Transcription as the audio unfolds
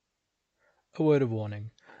A word of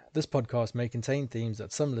warning. This podcast may contain themes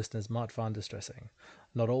that some listeners might find distressing.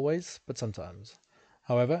 Not always, but sometimes.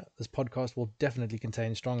 However, this podcast will definitely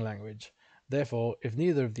contain strong language. Therefore, if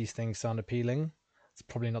neither of these things sound appealing, it's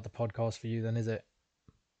probably not the podcast for you then, is it?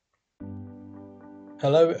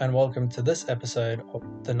 Hello and welcome to this episode of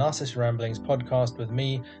the Nice-ish Ramblings podcast with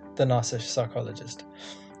me, the Nice-ish Psychologist.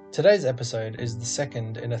 Today's episode is the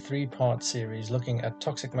second in a three-part series looking at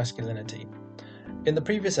toxic masculinity. In the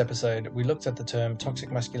previous episode, we looked at the term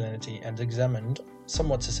toxic masculinity and examined,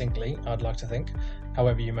 somewhat succinctly, I'd like to think,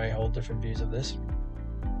 however you may hold different views of this,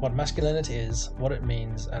 what masculinity is, what it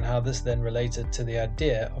means, and how this then related to the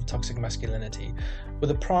idea of toxic masculinity,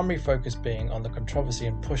 with a primary focus being on the controversy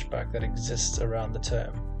and pushback that exists around the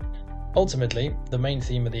term. Ultimately, the main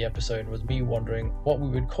theme of the episode was me wondering what we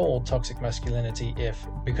would call toxic masculinity if,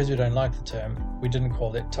 because we don't like the term, we didn't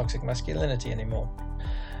call it toxic masculinity anymore.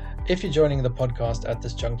 If you're joining the podcast at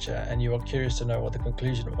this juncture and you are curious to know what the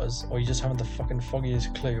conclusion was, or you just haven't the fucking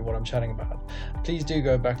foggiest clue what I'm chatting about, please do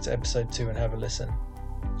go back to episode 2 and have a listen.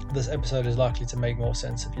 This episode is likely to make more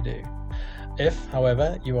sense if you do. If,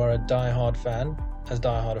 however, you are a die-hard fan, as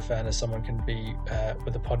die-hard a fan as someone can be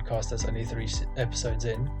with a podcast that's only 3 episodes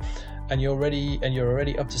in, and you're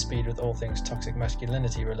already up to speed with all things toxic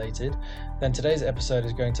masculinity related, then today's episode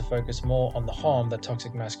is going to focus more on the harm that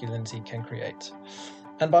toxic masculinity can create.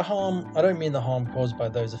 And by harm, I don't mean the harm caused by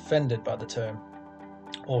those offended by the term,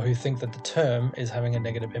 or who think that the term is having a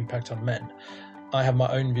negative impact on men. I have my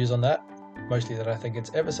own views on that, mostly that I think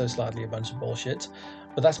it's ever so slightly a bunch of bullshit,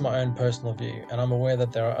 but that's my own personal view, and I'm aware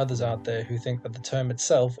that there are others out there who think that the term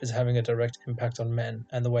itself is having a direct impact on men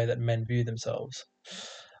and the way that men view themselves.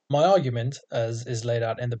 My argument, as is laid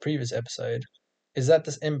out in the previous episode, is that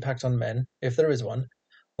this impact on men, if there is one,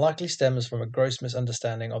 likely stems from a gross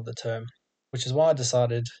misunderstanding of the term, which is why I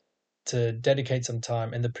decided to dedicate some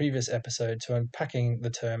time in the previous episode to unpacking the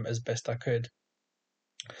term as best I could.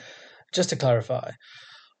 Just to clarify,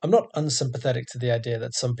 I'm not unsympathetic to the idea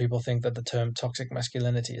that some people think that the term toxic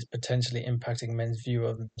masculinity is potentially impacting men's view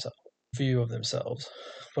of themselves.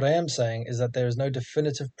 What I am saying is that there is no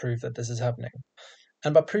definitive proof that this is happening.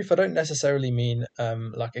 And by proof, I don't necessarily mean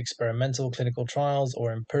like experimental clinical trials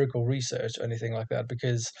or empirical research or anything like that,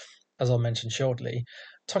 because, as I'll mention shortly,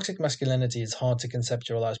 toxic masculinity is hard to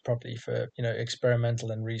conceptualize properly for experimental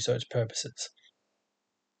and research purposes.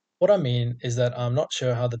 What I mean is that I'm not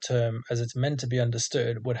sure how the term, as it's meant to be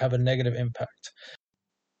understood, would have a negative impact.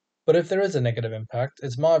 But if there is a negative impact,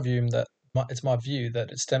 it's my view that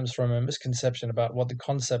it stems from a misconception about what the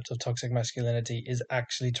concept of toxic masculinity is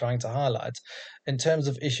actually trying to highlight in terms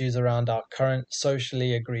of issues around our current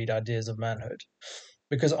socially agreed ideas of manhood.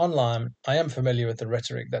 Because online, I am familiar with the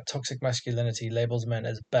rhetoric that toxic masculinity labels men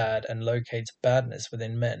as bad and locates badness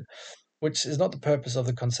within men, which is not the purpose of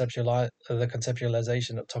the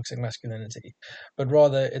conceptualization of toxic masculinity, but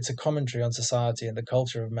rather it's a commentary on society and the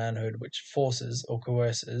culture of manhood which forces or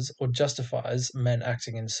coerces or justifies men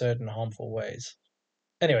acting in certain harmful ways.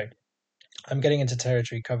 Anyway, I'm getting into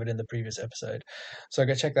territory covered in the previous episode, so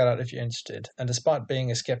go check that out if you're interested. And despite being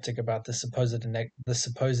a skeptic about the supposed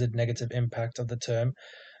negative impact of the term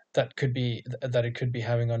that it could be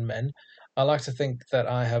having on men, I like to think that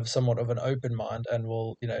I have somewhat of an open mind and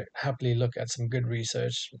will, happily look at some good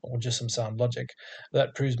research or just some sound logic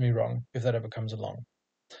that proves me wrong if that ever comes along.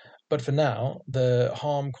 But for now, the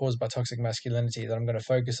harm caused by toxic masculinity that I'm going to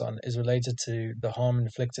focus on is related to the harm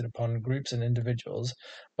inflicted upon groups and individuals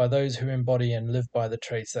by those who embody and live by the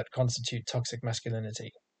traits that constitute toxic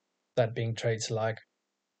masculinity. That being traits like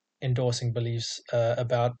endorsing beliefs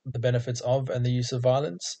about the benefits of and the use of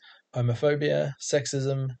violence, homophobia,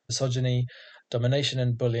 sexism, misogyny, domination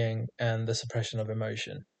and bullying, and the suppression of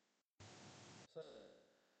emotion.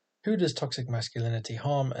 Who does toxic masculinity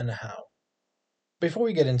harm and how? Before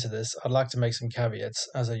we get into this, I'd like to make some caveats,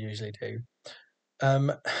 as I usually do.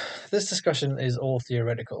 This discussion is all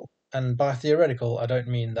theoretical, and by theoretical, I don't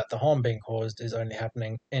mean that the harm being caused is only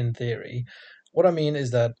happening in theory. What I mean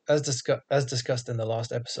is that, as discussed in the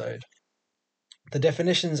last episode, the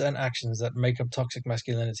definitions and actions that make up toxic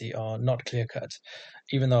masculinity are not clear-cut,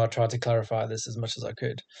 even though I tried to clarify this as much as I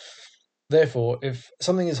could. Therefore, if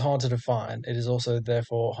something is hard to define, it is also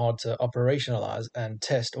therefore hard to operationalize and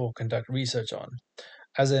test or conduct research on.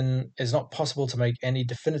 As in, it's not possible to make any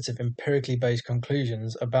definitive empirically based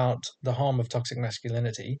conclusions about the harm of toxic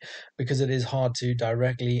masculinity because it is hard to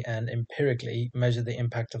directly and empirically measure the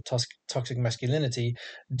impact of toxic masculinity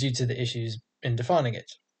due to the issues in defining it.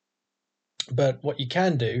 But what you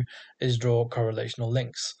can do is draw correlational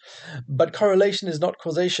links. But correlation is not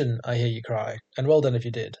causation, I hear you cry, and well done if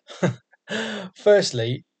you did.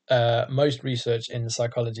 Firstly, most research in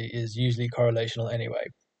psychology is usually correlational anyway.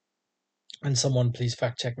 And someone please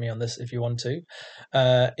fact check me on this if you want to,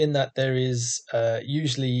 in that there is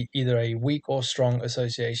usually either a weak or strong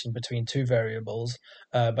association between two variables,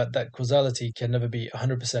 but that causality can never be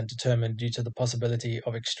 100% determined due to the possibility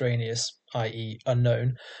of extraneous, i.e.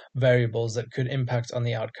 unknown, variables that could impact on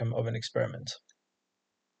the outcome of an experiment.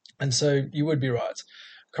 And so you would be right.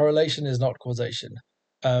 Correlation is not causation.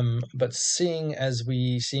 But seeing as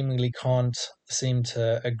we seemingly can't seem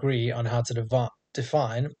to agree on how to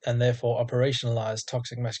define and therefore operationalize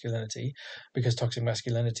toxic masculinity, because toxic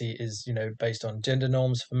masculinity is, based on gender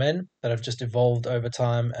norms for men that have just evolved over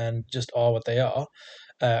time and just are what they are,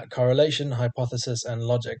 correlation, hypothesis, and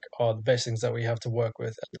logic are the best things that we have to work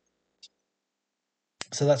with.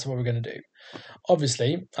 So that's what we're going to do.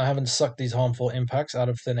 Obviously, I haven't sucked these harmful impacts out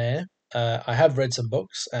of thin air. I have read some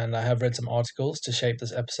books and I have read some articles to shape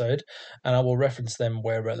this episode, and I will reference them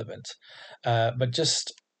where relevant. But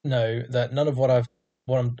just know that none of what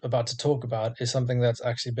I'm about to talk about is something that's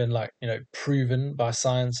actually been proven by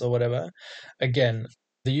science or whatever. Again,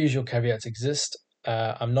 the usual caveats exist.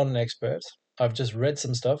 I'm not an expert. I've just read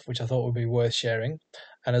some stuff which I thought would be worth sharing.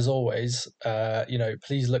 And as always,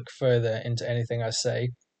 please look further into anything I say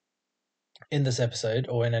in this episode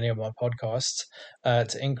or in any of my podcasts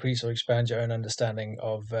to increase or expand your own understanding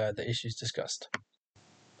of the issues discussed.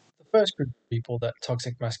 The first group of people that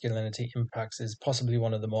toxic masculinity impacts is possibly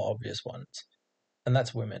one of the more obvious ones, and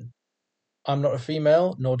that's women. I'm not a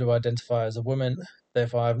female, nor do I identify as a woman,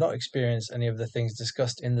 therefore I have not experienced any of the things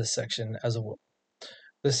discussed in this section as a woman.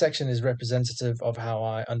 This section is representative of how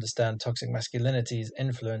I understand toxic masculinity's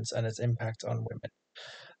influence and its impact on women.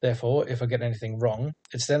 Therefore, if I get anything wrong,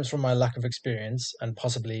 it stems from my lack of experience and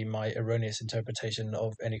possibly my erroneous interpretation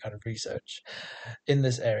of any kind of research in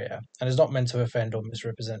this area, and is not meant to offend or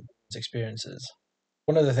misrepresent experiences.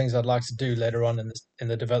 One of the things I'd like to do later on in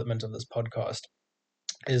the development of this podcast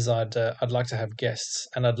is I'd like to have guests,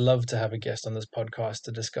 and I'd love to have a guest on this podcast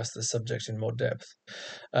to discuss this subject in more depth.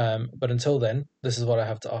 But until then, this is what I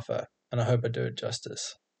have to offer, and I hope I do it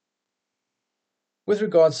justice. With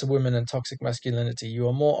regards to women and toxic masculinity, you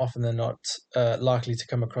are more often than not likely to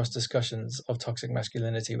come across discussions of toxic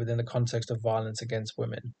masculinity within the context of violence against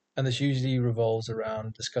women, and this usually revolves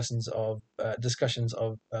around discussions of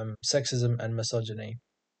sexism and misogyny.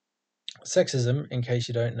 Sexism, in case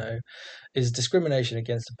you don't know, is discrimination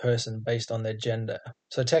against a person based on their gender.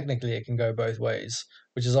 So technically it can go both ways,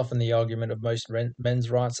 which is often the argument of most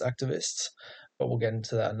men's rights activists, but we'll get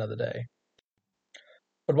into that another day.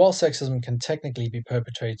 But while sexism can technically be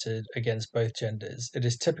perpetrated against both genders, it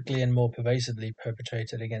is typically and more pervasively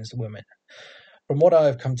perpetrated against women. From what I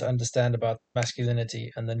have come to understand about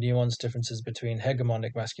masculinity and the nuanced differences between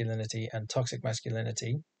hegemonic masculinity and toxic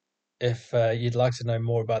masculinity, if you'd like to know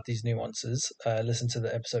more about these nuances, listen to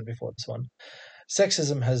the episode before this one.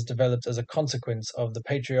 Sexism has developed as a consequence of the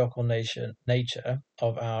patriarchal nature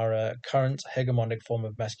of our current hegemonic form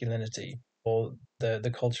of masculinity, or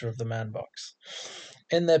the culture of the man box.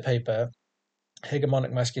 In their paper,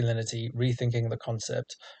 Hegemonic Masculinity, Rethinking the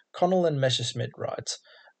Concept, Connell and Messerschmidt write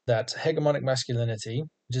that hegemonic masculinity,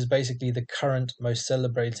 which is basically the current most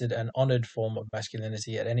celebrated and honored form of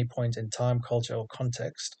masculinity at any point in time, culture, or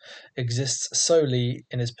context, exists solely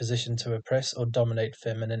in its position to oppress or dominate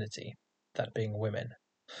femininity, that being women.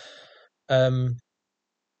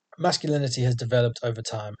 Masculinity has developed over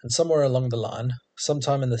time, and somewhere along the line,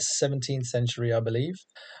 sometime in the 17th century, I believe,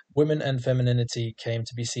 women and femininity came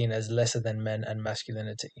to be seen as lesser than men and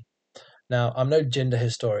masculinity. Now, I'm no gender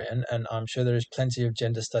historian, and I'm sure there is plenty of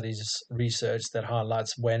gender studies research that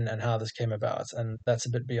highlights when and how this came about, and that's a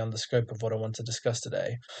bit beyond the scope of what I want to discuss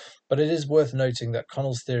today. But it is worth noting that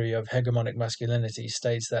Connell's theory of hegemonic masculinity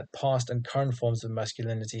states that past and current forms of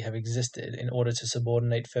masculinity have existed in order to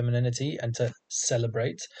subordinate femininity and to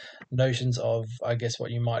celebrate notions of, I guess,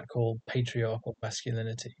 what you might call patriarchal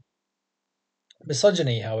masculinity.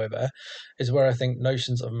 Misogyny, however, is where I think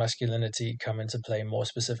notions of masculinity come into play more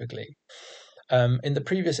specifically. In the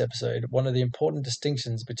previous episode, one of the important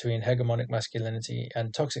distinctions between hegemonic masculinity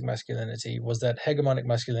and toxic masculinity was that hegemonic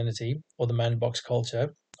masculinity, or the man box culture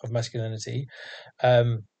of masculinity,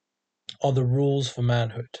 are the rules for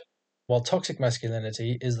manhood, while toxic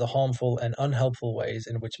masculinity is the harmful and unhelpful ways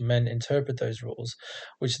in which men interpret those rules,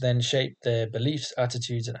 which then shape their beliefs,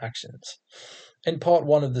 attitudes, and actions. In part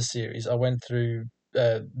one of the series, I went through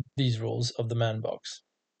these rules of the man box.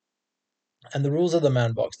 And the rules of the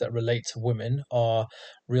man box that relate to women are: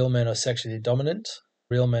 real men are sexually dominant,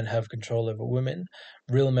 real men have control over women,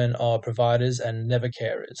 real men are providers and never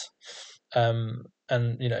carers.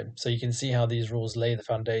 And so you can see how these rules lay the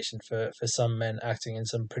foundation for some men acting in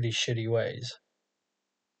some pretty shitty ways.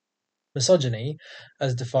 Misogyny,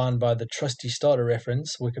 as defined by the trusty starter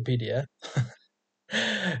reference Wikipedia,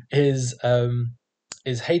 is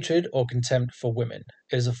hatred or contempt for women.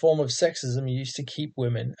 It is a form of sexism used to keep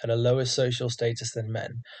women at a lower social status than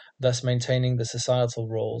men, thus maintaining the societal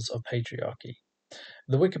roles of patriarchy.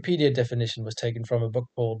 The Wikipedia definition was taken from a book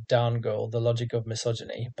called Down Girl: The Logic of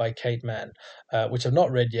Misogyny by Kate Mann, which I've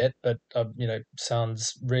not read yet, but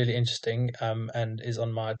sounds really interesting, and is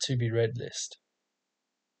on my to be read list.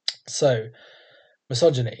 So,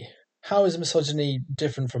 misogyny. How is misogyny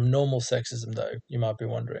different from normal sexism, though? You might be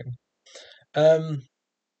wondering.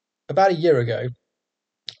 About a year ago,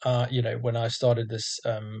 when I started this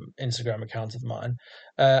Instagram account of mine,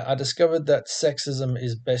 I discovered that sexism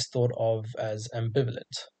is best thought of as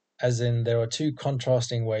ambivalent, as in there are two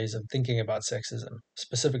contrasting ways of thinking about sexism,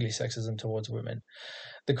 specifically sexism towards women.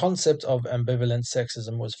 The concept of ambivalent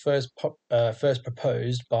sexism was first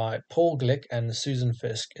proposed by Paul Glick and Susan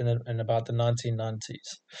Fiske in about the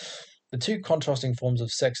 1990s. The two contrasting forms of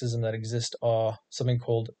sexism that exist are something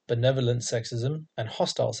called benevolent sexism and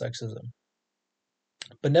hostile sexism.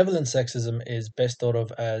 Benevolent sexism is best thought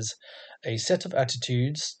of as a set of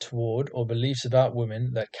attitudes toward or beliefs about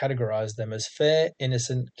women that categorize them as fair,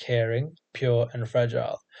 innocent, caring, pure, and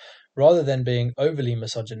fragile. Rather than being overtly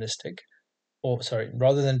misogynistic,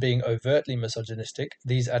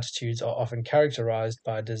 these attitudes are often characterized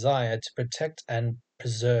by a desire to protect and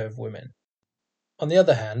preserve women. On the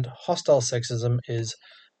other hand, hostile sexism is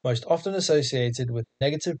most often associated with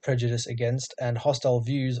negative prejudice against and hostile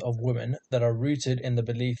views of women that are rooted in the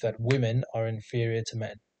belief that women are inferior to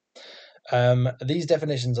men. These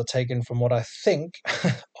definitions are taken from what I think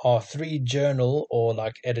are three journal or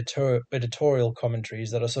like editorial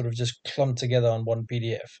commentaries that are sort of just clumped together on one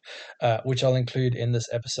PDF, which I'll include in this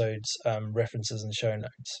episode's references and show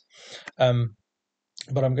notes.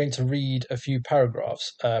 But I'm going to read a few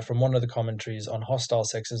paragraphs from one of the commentaries on hostile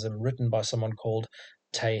sexism written by someone called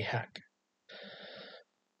Tay Hack.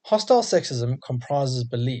 Hostile sexism comprises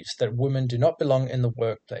beliefs that women do not belong in the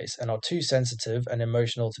workplace and are too sensitive and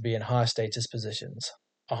emotional to be in high status positions.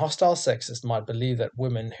 A hostile sexist might believe that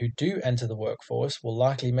women who do enter the workforce will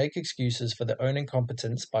likely make excuses for their own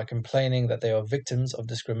incompetence by complaining that they are victims of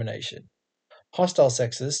discrimination. Hostile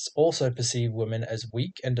sexists also perceive women as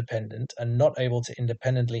weak and dependent and not able to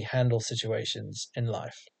independently handle life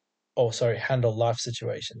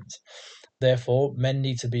situations. Therefore, men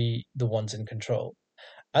need to be the ones in control.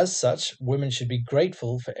 As such, women should be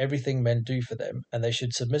grateful for everything men do for them, and they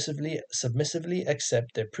should submissively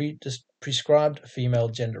accept their prescribed female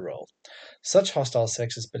gender role. Such hostile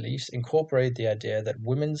sexist beliefs incorporate the idea that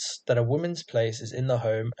a woman's place is in the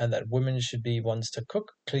home and that women should be ones to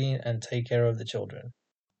cook, clean, and take care of the children.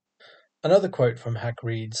 Another quote from Hack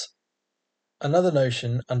reads, "Another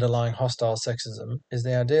notion underlying hostile sexism is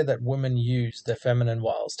the idea that women use their feminine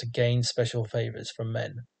wiles to gain special favors from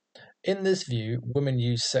men. In this view, women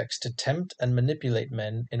use sex to tempt and manipulate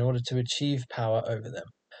men in order to achieve power over them.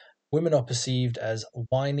 Women are perceived as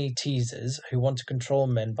whiny teasers who want to control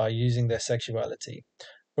men by using their sexuality.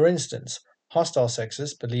 For instance, hostile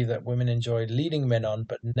sexists believe that women enjoy leading men on,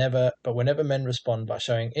 but whenever men respond by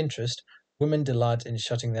showing interest, women delight in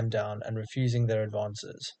shutting them down and refusing their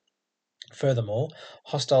advances. Furthermore,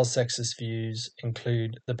 hostile sexist views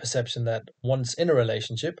include the perception that once in a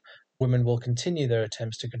relationship, women will continue their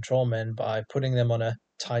attempts to control men by putting them on a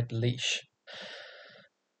tight leash."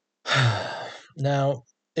 Now,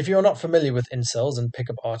 if you're not familiar with incels and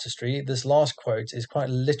pickup artistry, this last quote is quite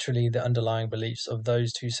literally the underlying beliefs of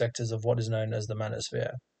those two sectors of what is known as the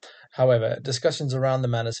manosphere. However, discussions around the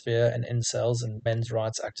manosphere and incels and men's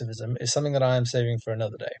rights activism is something that I am saving for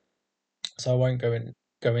another day, so I won't go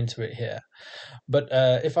into it here. But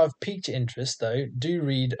if I've piqued your interest, though, do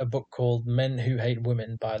read a book called Men Who Hate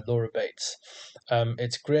Women by Laura Bates.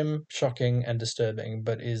 It's grim, shocking, and disturbing,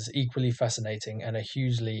 but is equally fascinating and a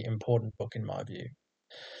hugely important book in my view.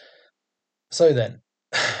 So then,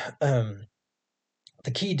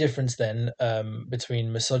 the key difference then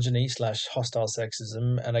between misogyny / hostile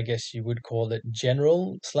sexism and I guess you would call it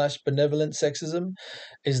general / benevolent sexism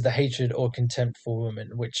is the hatred or contempt for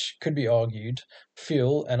women, which could be argued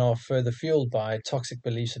fuel and are further fueled by toxic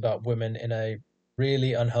beliefs about women in a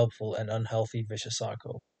really unhelpful and unhealthy vicious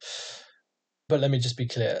cycle. But let me just be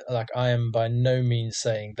clear, like I am by no means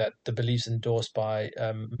saying that the beliefs endorsed by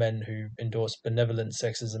men who endorse benevolent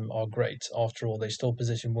sexism are great. After all, they still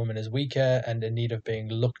position women as weaker and in need of being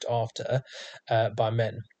looked after by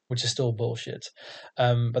men, which is still bullshit.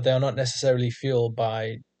 But they are not necessarily fueled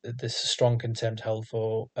by this strong contempt held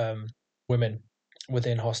for women.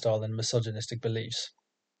 within hostile and misogynistic beliefs.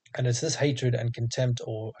 And it's this hatred and contempt,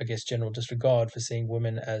 or I guess general disregard for seeing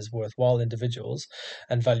women as worthwhile individuals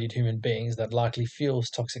and valued human beings, that likely fuels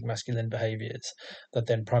toxic masculine behaviors that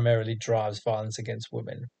then primarily drives violence against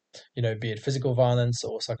women. Be it physical violence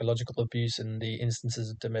or psychological abuse in the instances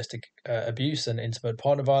of domestic abuse and intimate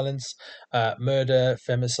partner violence, murder,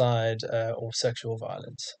 femicide, or sexual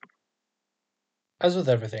violence. As with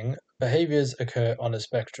everything, behaviors occur on a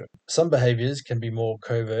spectrum. Some behaviors can be more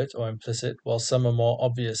covert or implicit, while some are more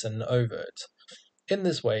obvious and overt. In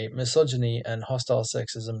this way, misogyny and hostile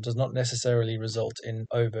sexism does not necessarily result in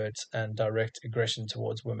overt and direct aggression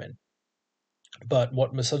towards women. But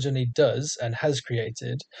what misogyny does and has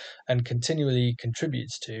created and continually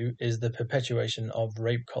contributes to is the perpetuation of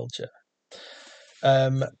rape culture.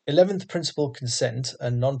 11th Principle Consent,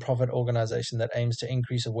 a non-profit organization that aims to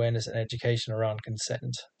increase awareness and education around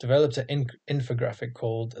consent, developed an infographic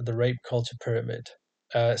called the Rape Culture Pyramid.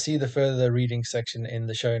 See the further reading section in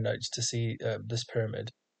the show notes to see this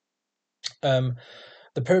pyramid.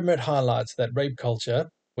 The pyramid highlights that rape culture,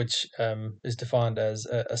 which is defined as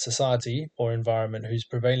a society or environment whose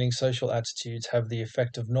prevailing social attitudes have the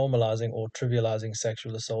effect of normalizing or trivializing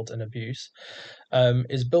sexual assault and abuse,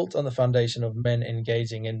 is built on the foundation of men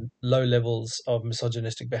engaging in low levels of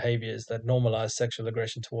misogynistic behaviors that normalize sexual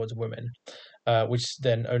aggression towards women, which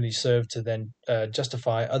then only serve to then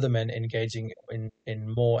justify other men engaging in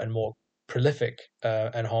more and more prolific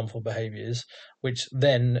and harmful behaviors, which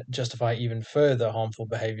then justify even further harmful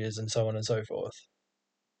behaviors, and so on and so forth.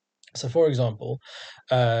 So, for example,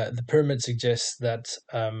 the pyramid suggests that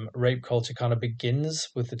rape culture kind of begins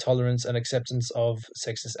with the tolerance and acceptance of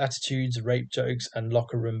sexist attitudes, rape jokes, and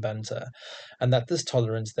locker room banter, and that this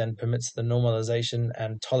tolerance then permits the normalization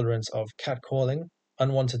and tolerance of catcalling,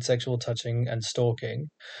 unwanted sexual touching, and stalking,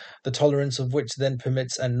 the tolerance of which then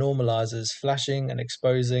permits and normalizes flashing and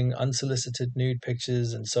exposing unsolicited nude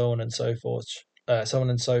pictures, and so on and so forth.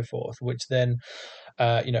 Which then,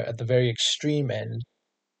 at the very extreme end,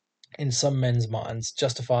 in some men's minds,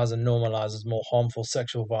 justifies and normalizes more harmful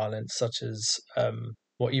sexual violence, such as,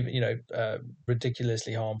 or even,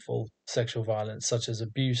 ridiculously harmful sexual violence, such as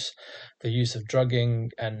abuse, the use of drugging,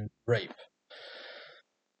 and rape.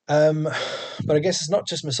 But I guess it's not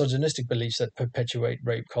just misogynistic beliefs that perpetuate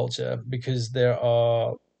rape culture, because there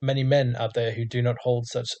are many men out there who do not hold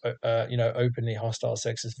such, openly hostile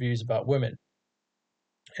sexist views about women.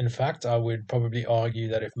 In fact, I would probably argue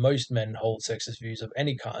that if most men hold sexist views of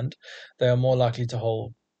any kind, they are more likely to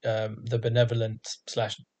hold the benevolent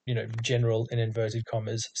slash, general, in inverted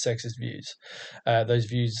commas, sexist views. Those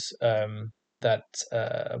views that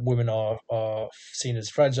women are seen as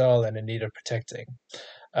fragile and in need of protecting.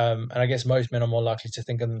 And I guess most men are more likely to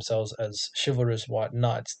think of themselves as chivalrous white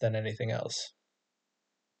knights than anything else.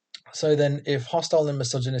 So then, if hostile and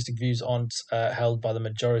misogynistic views aren't held by the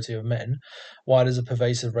majority of men, why does a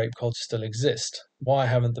pervasive rape culture still exist? Why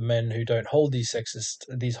haven't the men who don't hold these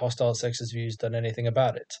hostile sexist views done anything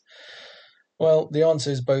about it? Well, the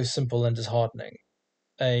answer is both simple and disheartening.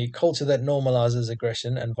 A culture that normalizes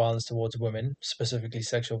aggression and violence towards women, specifically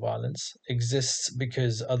sexual violence, exists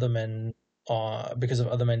because of other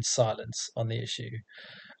men's silence on the issue.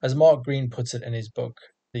 As Mark Green puts it in his book,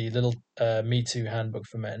 The Little Me Too Handbook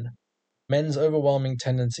for Men, men's overwhelming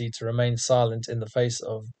tendency to remain silent in the face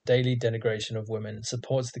of daily denigration of women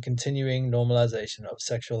supports the continuing normalization of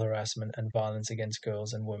sexual harassment and violence against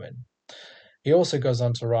girls and women. He also goes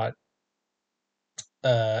on to write.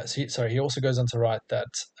 He also goes on to write that,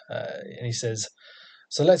 and he says,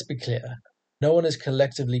 "So let's be clear. No one is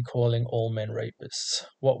collectively calling all men rapists.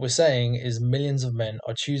 What we're saying is millions of men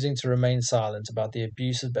are choosing to remain silent about the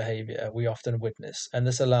abusive behavior we often witness, and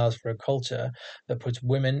this allows for a culture that puts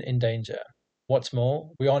women in danger. What's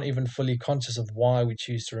more, we aren't even fully conscious of why we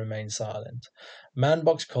choose to remain silent.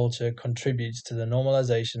 Man-box culture contributes to the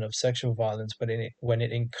normalization of sexual violence when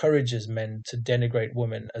it encourages men to denigrate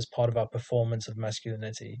women as part of our performance of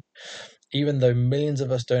masculinity. Even though millions of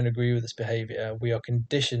us don't agree with this behavior, we are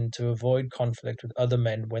conditioned to avoid conflict with other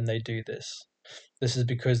men when they do this. This is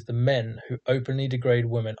because the men who openly degrade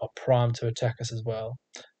women are primed to attack us as well.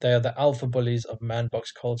 They are the alpha bullies of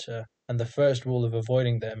man-box culture, and the first rule of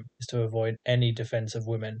avoiding them is to avoid any defense of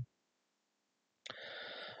women."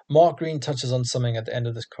 Mark Green touches on something at the end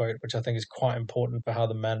of this quote, which I think is quite important for how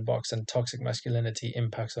the man-box and toxic masculinity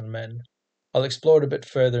impacts on men. I'll explore it a bit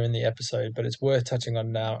further in the episode, but it's worth touching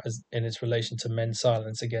on now as in its relation to men's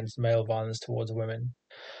silence against male violence towards women.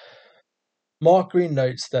 Mark Green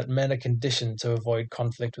notes that men are conditioned to avoid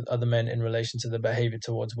conflict with other men in relation to their behavior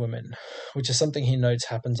towards women, which is something he notes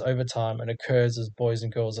happens over time and occurs as boys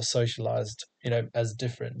and girls are socialized, as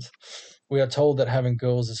different. We are told that having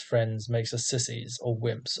girls as friends makes us sissies or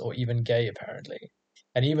wimps or even gay, apparently.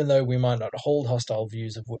 And even though we might not hold hostile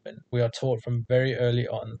views of women, we are taught from very early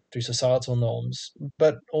on through societal norms,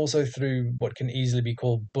 but also through what can easily be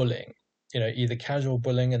called bullying. Either casual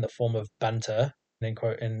bullying in the form of banter,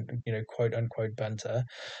 quote unquote banter,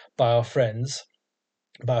 by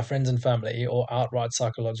by our friends and family, or outright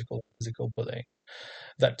psychological physical bullying.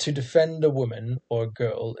 That to defend a woman or a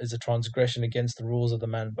girl is a transgression against the rules of the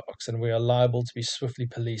man box, and we are liable to be swiftly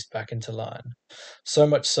policed back into line. So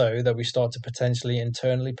much so that we start to potentially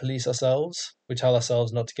internally police ourselves. We tell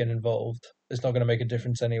ourselves not to get involved. It's not going to make a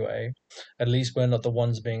difference anyway. At least we're not the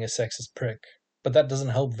ones being a sexist prick. But that doesn't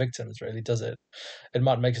help victims, really, does it? It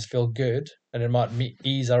might make us feel good, and it might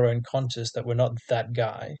ease our own conscience that we're not that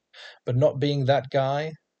guy. But not being that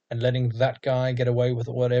guy and letting that guy get away with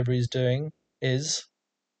whatever he's doing is,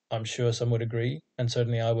 I'm sure some would agree, and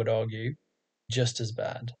certainly I would argue, just as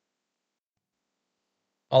bad.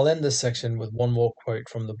 I'll end this section with one more quote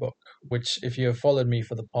from the book, which, if you have followed me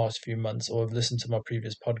for the past few months or have listened to my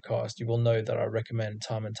previous podcast, you will know that I recommend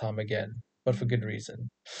time and time again, but for good reason.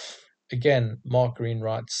 Again, Mark Green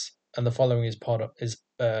writes, and the following is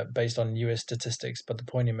based on US statistics, but the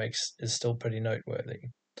point he makes is still pretty noteworthy.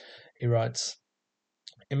 He writes,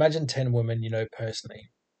 imagine 10 women you know personally.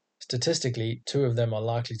 Statistically, 2 of them are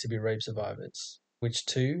likely to be rape survivors. Which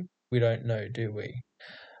 2? We don't know, do we?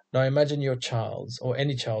 Now imagine your child's, or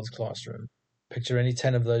any child's classroom. Picture any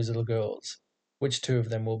 10 of those little girls. Which 2 of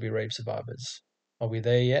them will be rape survivors? Are we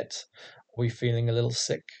there yet? Are we feeling a little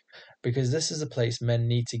sick? Because this is a place men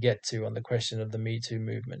need to get to on the question of the Me Too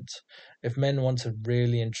movement. If men want to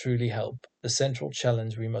really and truly help, the central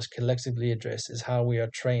challenge we must collectively address is how we are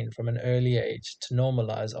trained from an early age to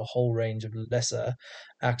normalize a whole range of lesser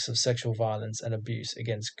acts of sexual violence and abuse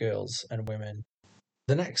against girls and women.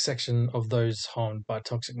 The next section of those harmed by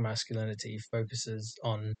toxic masculinity focuses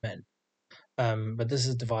on men. But this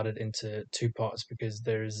is divided into 2 parts because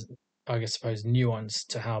there is, I suppose, nuance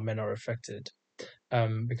to how men are affected.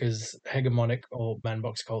 Because hegemonic or man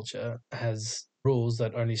box culture has rules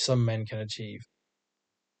that only some men can achieve,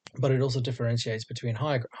 but it also differentiates between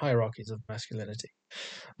hierarchies of masculinity.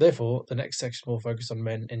 Therefore, the next section will focus on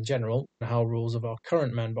men in general and how rules of our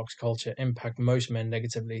current man box culture impact most men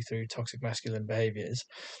negatively through toxic masculine behaviors,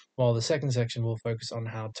 while the second section will focus on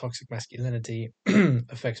how toxic masculinity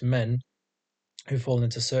affects men who fall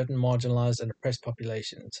into certain marginalized and oppressed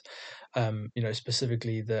populations,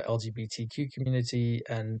 specifically the LGBTQ community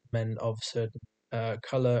and men of certain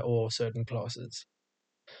color or certain classes.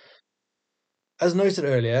 As noted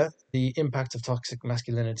earlier, the impact of toxic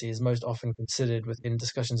masculinity is most often considered within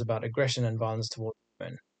discussions about aggression and violence towards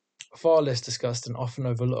women. Far less discussed and often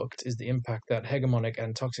overlooked is the impact that hegemonic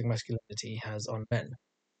and toxic masculinity has on men.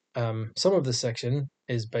 Some of this section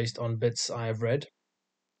is based on bits I have read,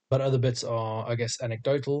 but other bits are,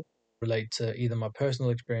 anecdotal, relate to either my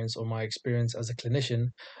personal experience or my experience as a clinician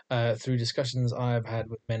through discussions I have had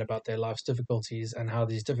with men about their life's difficulties and how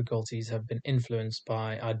these difficulties have been influenced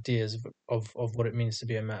by ideas of what it means to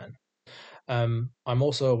be a man. I'm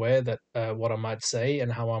also aware that what I might say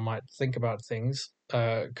and how I might think about things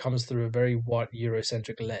comes through a very white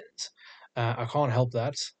Eurocentric lens. I can't help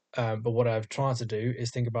that, but what I've tried to do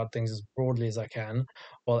is think about things as broadly as I can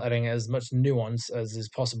while adding as much nuance as is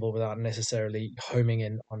possible without necessarily homing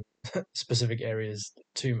in on specific areas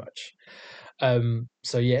too much.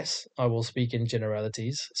 So, yes, I will speak in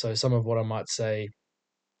generalities. So, some of what I might say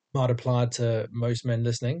might apply to most men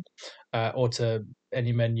listening, or to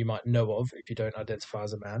any men you might know of if you don't identify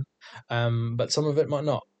as a man. But some of it might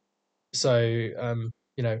not. So,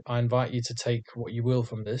 I invite you to take what you will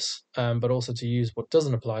from this, but also to use what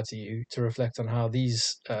doesn't apply to you to reflect on how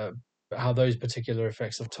those particular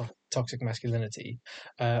effects of toxic masculinity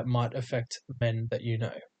might affect men that you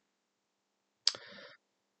know.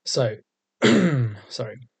 So,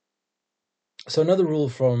 sorry. So another rule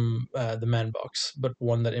from the man box, but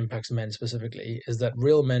one that impacts men specifically, is that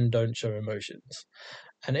real men don't show emotions.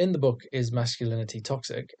 And in the book Is Masculinity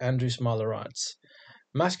Toxic? Andrew Smiler writes,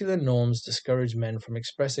 masculine norms discourage men from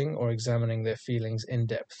expressing or examining their feelings in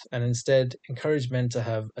depth, and instead encourage men to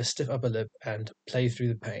have a stiff upper lip and play through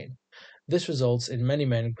the pain. This results in many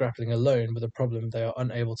men grappling alone with a problem they are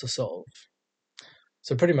unable to solve.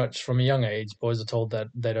 So pretty much from a young age, boys are told that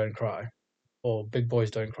they don't cry, or big boys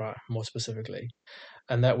don't cry, more specifically,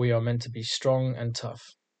 and that we are meant to be strong and tough,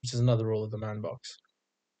 which is another rule of the man box.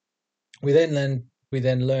 We then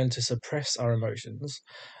learn to suppress our emotions,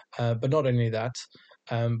 But not only that,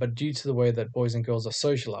 but due to the way that boys and girls are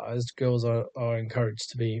socialized, girls are encouraged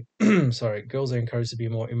to be girls are encouraged to be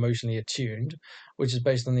more emotionally attuned, which is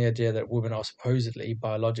based on the idea that women are supposedly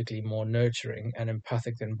biologically more nurturing and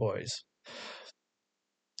empathic than boys,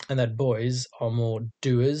 and that boys are more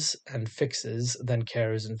doers and fixers than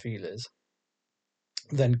carers and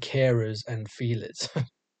feelers.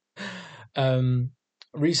 Um,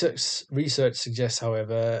 research suggests,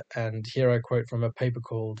 however, and here I quote from a paper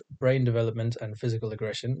called Brain Development and Physical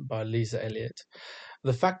Aggression by Lisa Elliott,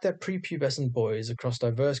 the fact that prepubescent boys across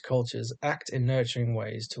diverse cultures act in nurturing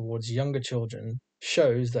ways towards younger children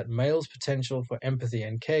shows that males' potential for empathy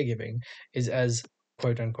and caregiving is as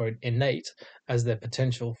quote unquote innate as their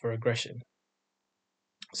potential for aggression.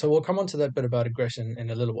 So we'll come on to that bit about aggression in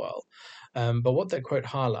a little while. But what that quote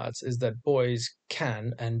highlights is that boys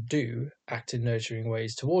can and do act in nurturing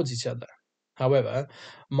ways towards each other. However,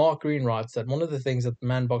 Mark Green writes that one of the things that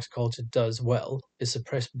man box culture does well is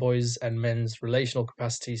suppress boys' and men's relational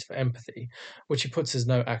capacities for empathy, which he puts as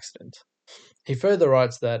no accident. He further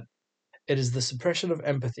writes that it is the suppression of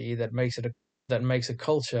empathy that makes a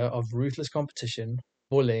culture of ruthless competition,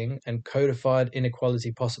 bullying, and codified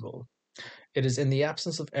inequality possible. It is in the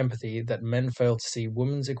absence of empathy that men fail to see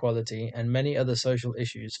women's equality and many other social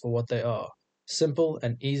issues for what they are: simple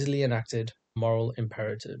and easily enacted moral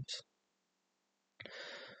imperatives.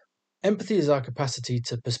 Empathy is our capacity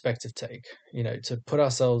to perspective take, to put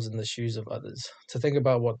ourselves in the shoes of others, to think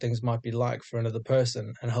about what things might be like for another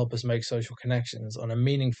person and help us make social connections on a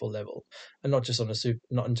meaningful level and not just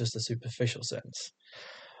not in just a superficial sense.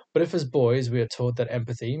 But if as boys we are taught that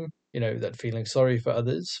empathy, that feeling sorry for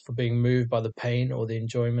others, for being moved by the pain or the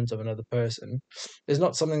enjoyment of another person, is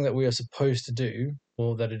not something that we are supposed to do,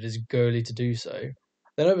 or that it is girly to do so,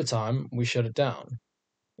 then over time we shut it down.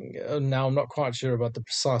 Now I'm not quite sure about the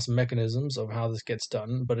precise mechanisms of how this gets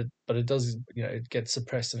done, but it does, it gets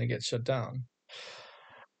suppressed and it gets shut down.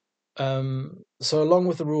 So along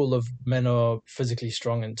with the rule of men are physically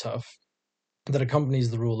strong and tough, that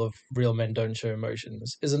accompanies the rule of real men don't show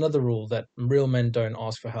emotions is another rule that real men don't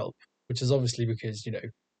ask for help, which is obviously because,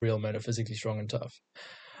 real men are physically strong and tough.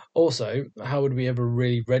 Also, how would we ever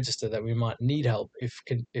really register that we might need help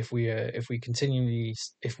if we continually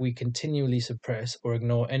suppress or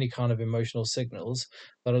ignore any kind of emotional signals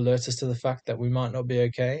that alert us to the fact that we might not be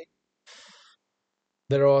okay?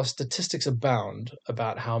 There are statistics abound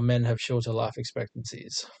about how men have shorter life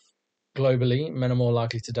expectancies. Globally, men are more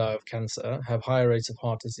likely to die of cancer, have higher rates of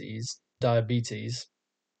heart disease, diabetes,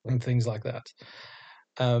 and things like that.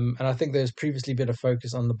 And I think there's previously been a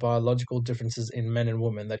focus on the biological differences in men and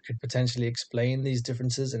women that could potentially explain these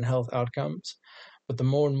differences in health outcomes. But the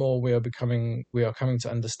more and more we are coming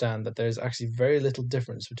to understand that there is actually very little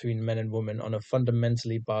difference between men and women on a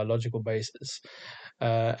fundamentally biological basis,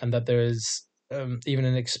 and that there is even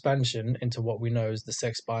an expansion into what we know as the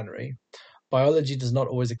sex binary. Biology does not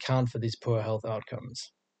always account for these poor health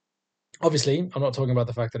outcomes. Obviously, I'm not talking about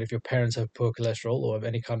the fact that if your parents have poor cholesterol or have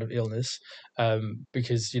any kind of illness,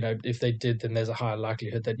 because if they did, then there's a higher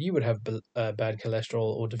likelihood that you would have bad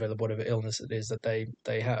cholesterol or develop whatever illness it is that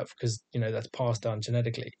they have, because that's passed down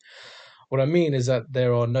genetically. What I mean is that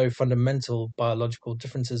there are no fundamental biological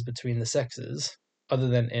differences between the sexes, other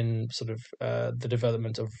than in sort of the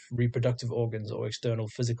development of reproductive organs or external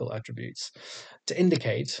physical attributes, to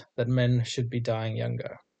indicate that men should be dying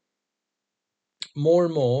younger. More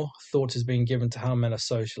and more thought is being given to how men are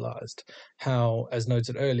socialized, how, as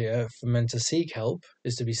noted earlier, for men to seek help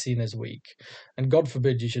is to be seen as weak. And God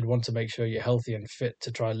forbid you should want to make sure you're healthy and fit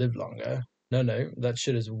to try live longer. No, that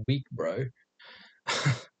shit is weak, bro.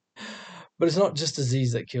 But it's not just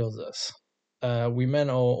disease that kills us. We men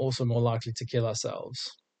are also more likely to kill ourselves.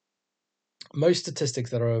 Most statistics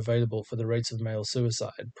that are available for the rates of male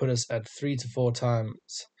suicide put us at 3 to 4 times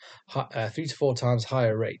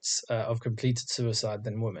higher rates of completed suicide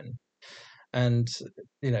than women. And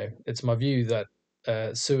it's my view that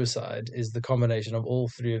suicide is the combination of all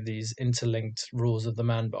three of these interlinked rules of the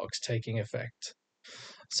man box taking effect.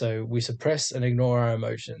 So we suppress and ignore our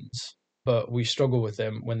emotions, but we struggle with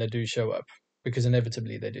them when they do show up, because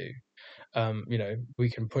inevitably they do. We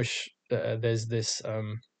can push. There's this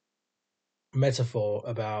metaphor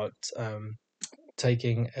about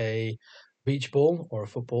taking a beach ball or a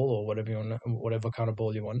football or whatever kind of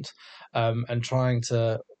ball you want, and trying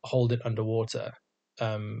to hold it underwater.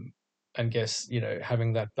 And guess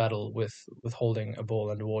having that battle with holding a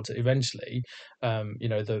ball underwater. Eventually,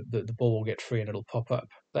 the ball will get free and it'll pop up.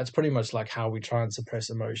 That's pretty much like how we try and suppress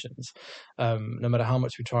emotions. No matter how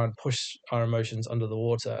much we try and push our emotions under the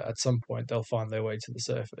water, at some point they'll find their way to the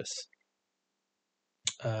surface.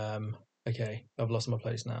 Okay, I've lost my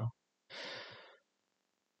place now.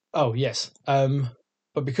 Oh, yes.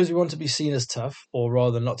 But because we want to be seen as tough, or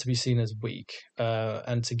rather not to be seen as weak,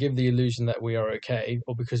 and to give the illusion that we are okay,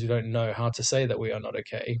 or because we don't know how to say that we are not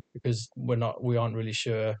okay, because we aren't really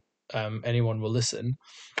sure anyone will listen,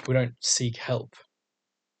 we don't seek help.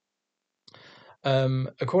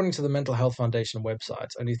 According to the Mental Health Foundation website,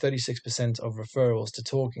 only 36% of referrals to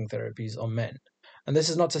talking therapies are men. And this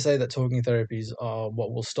is not to say that talking therapies are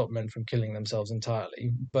what will stop men from killing themselves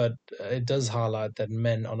entirely, but it does highlight that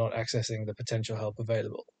men are not accessing the potential help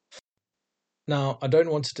available. Now, I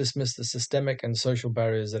don't want to dismiss the systemic and social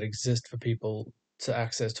barriers that exist for people to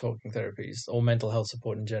access talking therapies or mental health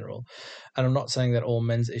support in general. And I'm not saying that all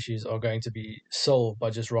men's issues are going to be solved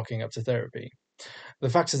by just rocking up to therapy. The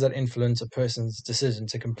factors that influence a person's decision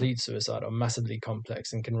to complete suicide are massively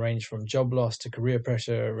complex and can range from job loss to career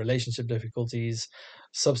pressure, relationship difficulties,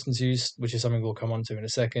 substance use, which is something we'll come on to in a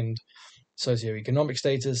second, socioeconomic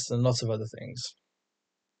status, and lots of other things.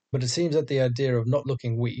 But it seems that the idea of not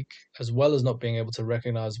looking weak, as well as not being able to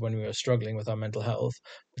recognize when we are struggling with our mental health,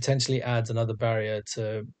 potentially adds another barrier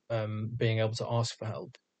to being able to ask for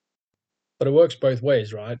help. But it works both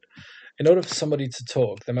ways, right? In order for somebody to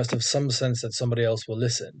talk, they must have some sense that somebody else will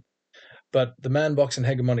listen. But the man box and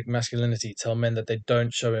hegemonic masculinity tell men that they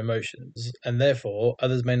don't show emotions, and therefore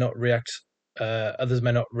others may not react. Others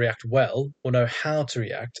may not react well or know how to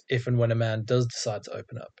react if and when a man does decide to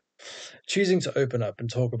open up. Choosing to open up and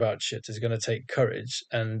talk about shit is going to take courage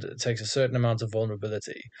and it takes a certain amount of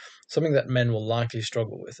vulnerability, something that men will likely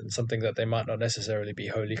struggle with and something that they might not necessarily be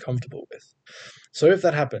wholly comfortable with. So if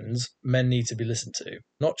that happens, men need to be listened to,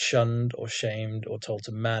 not shunned or shamed or told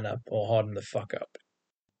to man up or harden the fuck up.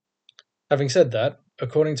 Having said that,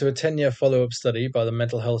 according to a 10-year follow-up study by the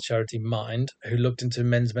mental health charity Mind, who looked into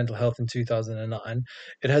men's mental health in 2009,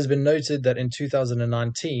 it has been noted that in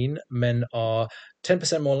 2019, men are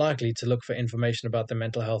 10% more likely to look for information about their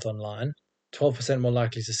mental health online, 12% more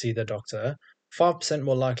likely to see their doctor, 5%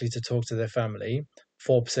 more likely to talk to their family,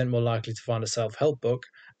 4% more likely to find a self-help book,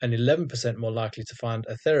 and 11% more likely to find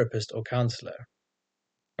a therapist or counselor.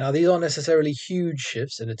 Now, these aren't necessarily huge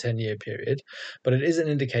shifts in a 10-year period, but it is an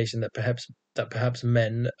indication that perhaps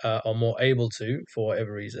men are more able to, for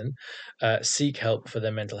whatever reason, seek help for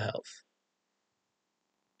their mental health.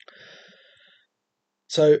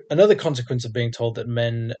 So, another consequence of being told that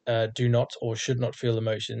men do not or should not feel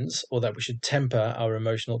emotions, or that we should temper our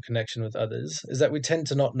emotional connection with others, is that we tend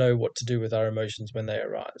to not know what to do with our emotions when they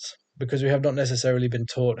arise, because we have not necessarily been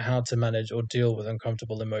taught how to manage or deal with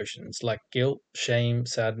uncomfortable emotions like guilt, shame,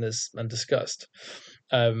 sadness, and disgust.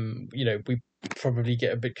 We probably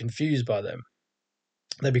get a bit confused by them.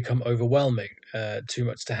 They become overwhelming, too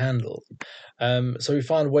much to handle. So we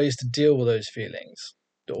find ways to deal with those feelings,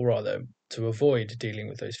 or rather, to avoid dealing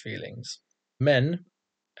with those feelings. Men,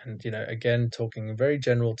 and again, talking in very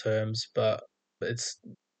general terms, but it's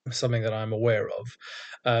something that I'm aware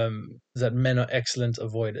of, that men are excellent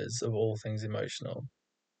avoiders of all things emotional.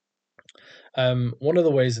 One of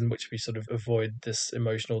the ways in which we sort of avoid this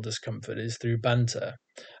emotional discomfort is through banter.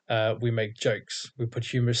 We make jokes. We put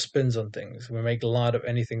humorous spins on things. We make light of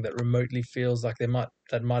anything that remotely feels like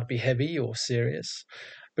that might be heavy or serious.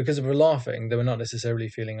 Because if we're laughing, then we're not necessarily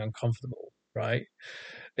feeling uncomfortable, right?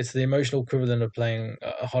 It's the emotional equivalent of playing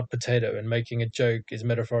a hot potato, and making a joke is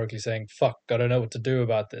metaphorically saying, fuck, I don't know what to do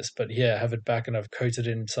about this, but here, have it back and I've coated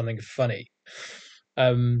in something funny.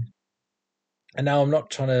 Um, and now I'm not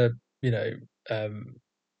trying to, you know, um,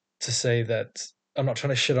 to say that I'm not trying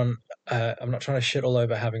to shit on I'm not trying to shit all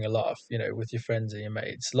over having a laugh, with your friends and your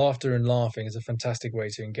mates. Laughter and laughing is a fantastic way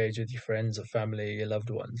to engage with your friends or family, your loved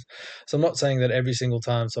ones. So I'm not saying that every single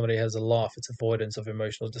time somebody has a laugh, it's avoidance of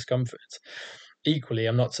emotional discomfort. Equally,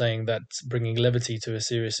 I'm not saying that bringing levity to a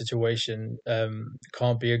serious situation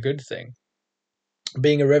can't be a good thing.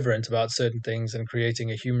 Being irreverent about certain things and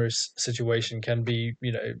creating a humorous situation can be,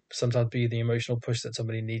 sometimes be the emotional push that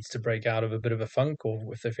somebody needs to break out of a bit of a funk, or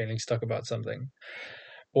if they're feeling stuck about something.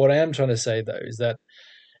 But what I am trying to say, though, is that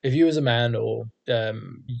if you as a man, or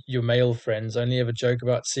your male friends only ever joke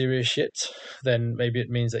about serious shit, then maybe it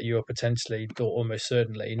means that you are potentially, or almost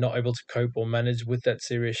certainly, not able to cope or manage with that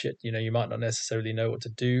serious shit. You might not necessarily know what to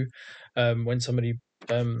do when somebody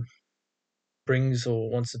brings or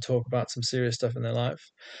wants to talk about some serious stuff in their life.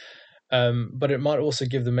 But it might also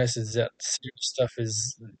give the message that serious stuff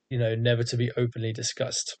is, never to be openly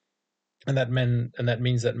discussed, and that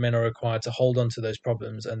means that men are required to hold on to those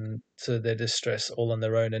problems and to their distress all on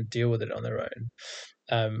their own and deal with it on their own.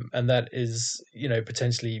 And that is,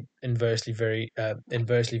 potentially inversely very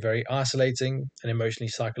isolating and emotionally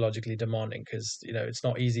psychologically demanding, because it's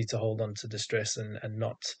not easy to hold on to distress and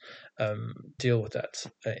not deal with that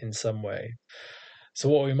in some way. So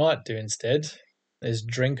what we might do instead is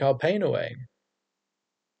drink our pain away.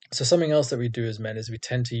 So something else that we do as men is we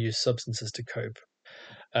tend to use substances to cope.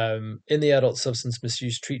 In the Adult Substance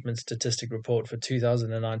Misuse Treatment Statistic Report for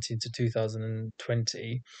 2019 to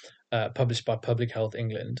 2020, published by Public Health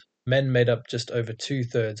England, men made up just over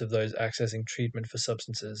 2/3 of those accessing treatment for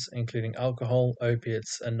substances, including alcohol,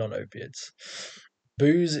 opiates, and non-opiates.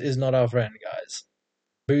 Booze is not our friend, guys.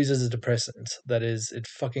 Booze is a depressant. That is, it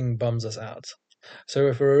fucking bums us out. So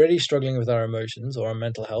if we're already struggling with our emotions or our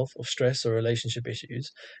mental health or stress or relationship issues,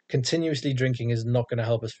 continuously drinking is not going to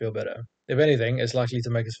help us feel better. If anything, it's likely to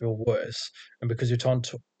make us feel worse. And because we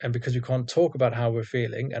can't talk about how we're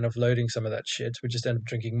feeling and offloading some of that shit, we just end up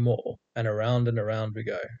drinking more, and around we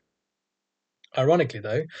go. Ironically,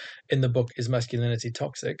 though, in the book Is Masculinity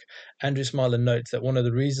Toxic?, Andrew Smiler notes that one of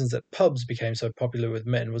the reasons that pubs became so popular with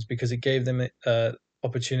men was because it gave them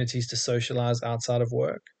opportunities to socialize outside of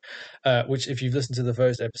work, which, if you've listened to the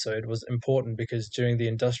first episode, was important because during the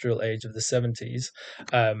industrial age of the 70s,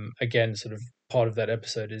 again, sort of part of that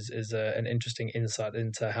episode is an interesting insight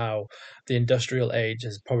into how the industrial age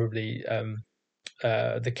is probably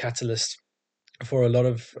the catalyst for a lot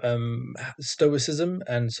of stoicism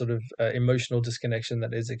and sort of emotional disconnection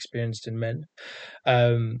that is experienced in men.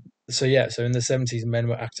 So in the 70s, men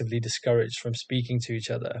were actively discouraged from speaking to each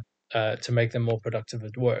other to make them more productive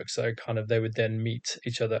at work. So kind of they would then meet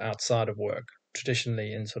each other outside of work,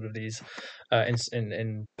 traditionally in sort of these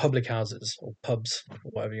in public houses or pubs,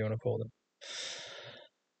 whatever you want to call them.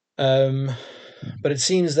 But it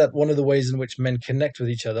seems that one of the ways in which men connect with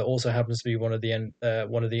each other also happens to be one of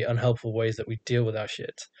the unhelpful ways that we deal with our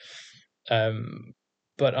shit.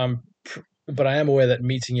 But I am aware that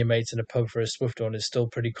meeting your mates in a pub for a swift on is still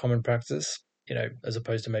pretty common practice, as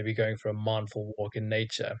opposed to maybe going for a mindful walk in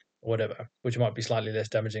nature or whatever, which might be slightly less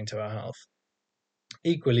damaging to our health.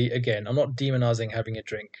 Equally, again, I'm not demonizing having a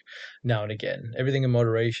drink now and again. Everything in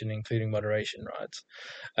moderation, including moderation,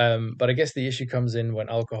 right? But I guess the issue comes in when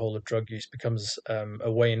alcohol or drug use becomes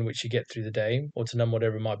a way in which you get through the day or to numb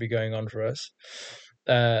whatever might be going on for us.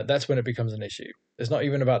 That's when it becomes an issue. It's not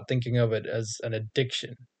even about thinking of it as an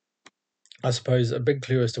addiction. I suppose a big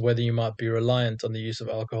clue as to whether you might be reliant on the use of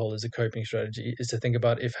alcohol as a coping strategy is to think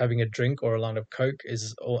about if having a drink or a line of coke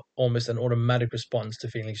is almost an automatic response to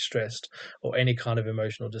feeling stressed or any kind of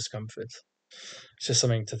emotional discomfort. It's just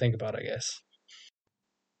something to think about, I guess.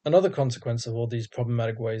 Another consequence of all these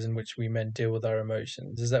problematic ways in which we men deal with our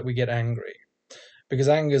emotions is that we get angry, because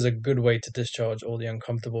anger is a good way to discharge all the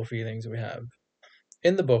uncomfortable feelings we have.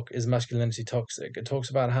 In the book Is Masculinity Toxic?, it talks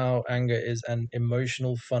about how anger is an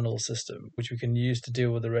emotional funnel system, which we can use to deal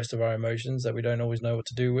with the rest of our emotions that we don't always know what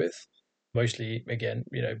to do with. Mostly, again,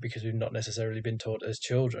 because we've not necessarily been taught as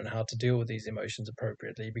children how to deal with these emotions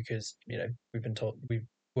appropriately, because,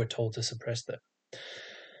 we're told to suppress them.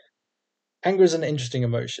 Anger is an interesting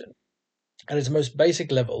emotion. At its most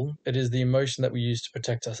basic level, it is the emotion that we use to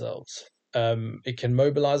protect ourselves. It can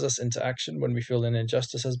mobilize us into action when we feel an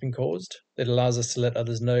injustice has been caused. It allows us to let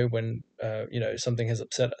others know when something has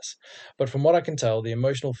upset us. But from what I can tell, the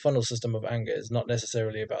emotional funnel system of anger is not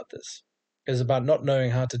necessarily about this. It is about not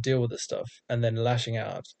knowing how to deal with this stuff and then lashing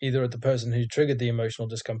out, either at the person who triggered the emotional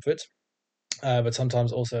discomfort, but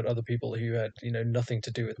sometimes also at other people who had nothing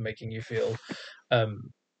to do with making you feel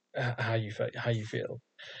how you feel.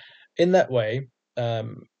 In that way,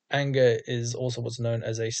 anger is also what's known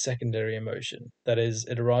as a secondary emotion. That is,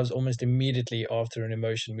 it arrives almost immediately after an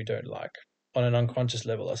emotion we don't like, on an unconscious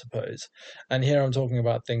level, I suppose. And here I'm talking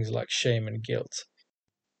about things like shame and guilt.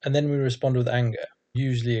 And then we respond with anger,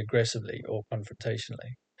 usually aggressively or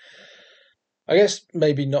confrontationally. I guess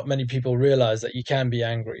maybe not many people realize that you can be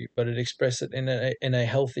angry, but it express it in a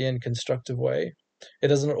healthy and constructive way. It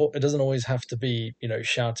doesn't always have to be,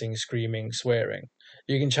 shouting, screaming, swearing.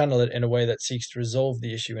 You can channel it in a way that seeks to resolve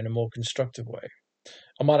the issue in a more constructive way.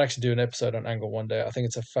 I might actually do an episode on anger one day. I think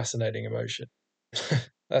it's a fascinating emotion.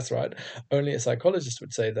 That's right. Only a psychologist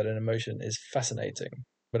would say that an emotion is fascinating.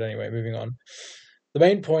 But anyway, moving on. The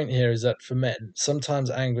main point here is that for men, sometimes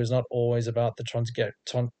anger is not always about the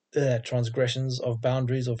transgressions of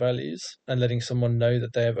boundaries or values and letting someone know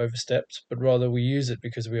that they have overstepped, but rather we use it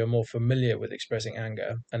because we are more familiar with expressing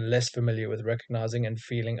anger and less familiar with recognizing and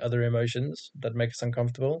feeling other emotions that make us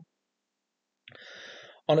uncomfortable.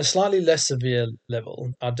 On a slightly less severe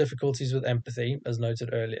level, our difficulties with empathy, as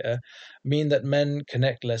noted earlier, mean that men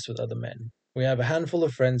connect less with other men. We have a handful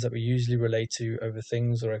of friends that we usually relate to over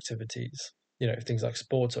things or activities. things like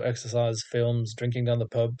sports or exercise, films, drinking down the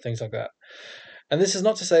pub, things like that. And this is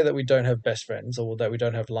not to say that we don't have best friends or that we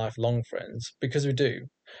don't have lifelong friends, because we do.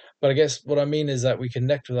 But I guess what I mean is that we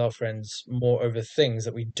connect with our friends more over things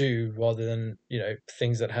that we do rather than,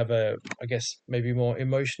 things that have I guess, maybe more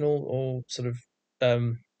emotional or sort of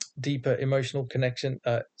deeper emotional connection,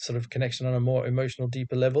 sort of connection on a more emotional,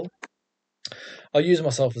 deeper level. I'll use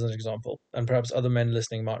myself as an example, and perhaps other men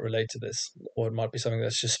listening might relate to this, or it might be something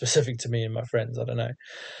that's just specific to me and my friends. I don't know.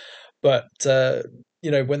 But,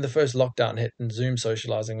 when the first lockdown hit and Zoom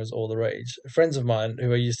socializing was all the rage, friends of mine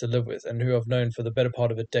who I used to live with and who I've known for the better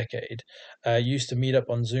part of a decade used to meet up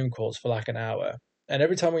on Zoom calls for like an hour. And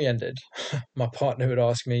every time we ended, my partner would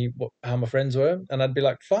ask me how my friends were, and I'd be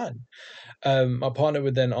like, fine. My partner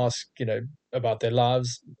would then ask, about their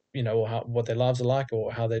lives, or what their lives are like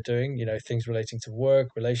or how they're doing, things relating to work,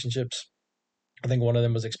 relationships. I think one of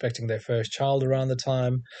them was expecting their first child around the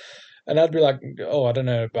time. And I'd be like, oh, I don't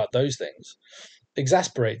know about those things.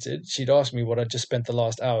 Exasperated, she'd ask me what I'd just spent the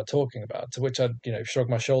last hour talking about, to which I'd, shrug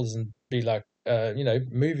my shoulders and be like,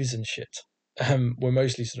 movies and shit. We're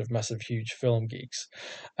mostly sort of massive, huge film geeks.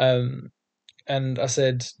 Um, and I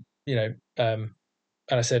said, you know, um,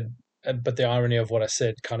 and I said, but the irony of what I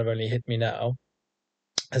said kind of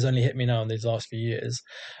has only hit me now in these last few years.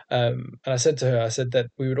 And I said to her, I said that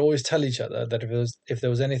we would always tell each other that if there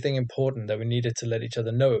was anything important that we needed to let each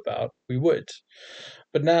other know about, we would.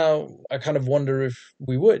 But now I kind of wonder if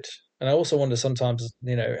we would. And I also wonder sometimes,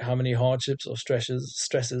 how many hardships or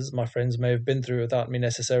stresses my friends may have been through without me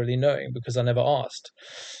necessarily knowing, because I never asked.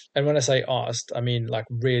 And when I say asked, I mean like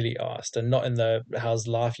really asked, and not in the "how's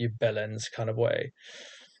life, you bellends" kind of way.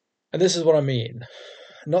 And this is what I mean.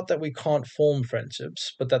 Not that we can't form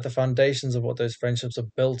friendships, but that the foundations of what those friendships are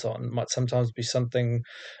built on might sometimes be something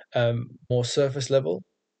more surface level,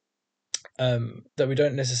 that we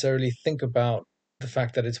don't necessarily think about the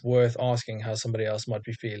fact that it's worth asking how somebody else might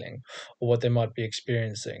be feeling or what they might be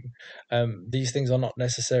experiencing. These things are not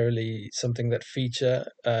necessarily something that feature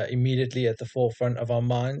immediately at the forefront of our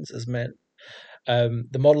minds as men.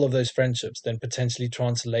 The model of those friendships then potentially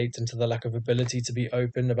translates into the lack of ability to be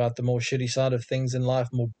open about the more shitty side of things in life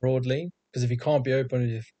more broadly. Because if you can't be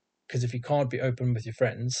open with your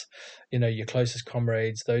friends, your closest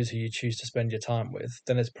comrades, those who you choose to spend your time with,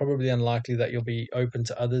 then it's probably unlikely that you'll be open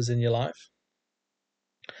to others in your life.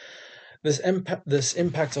 This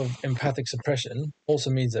impact of empathic suppression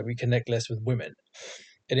also means that we connect less with women.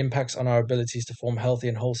 It impacts on our abilities to form healthy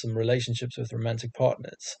and wholesome relationships with romantic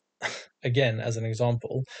partners. Again, as an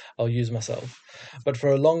example, I'll use myself. But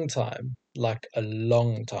for a long time, like a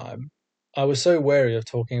long time, I was so wary of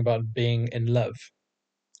talking about being in love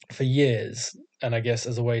for years. And I guess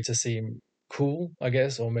as a way to seem cool, I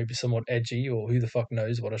guess, or maybe somewhat edgy, or who the fuck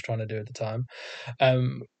knows what I was trying to do at the time.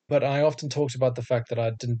 But I often talked about the fact that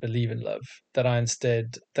I didn't believe in love, that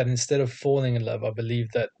instead of falling in love, I believed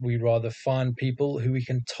that we rather find people who we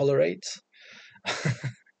can tolerate.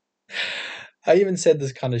 I even said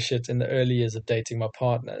this kind of shit in the early years of dating my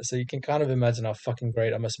partner, so you can kind of imagine how fucking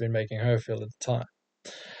great I must have been making her feel at the time.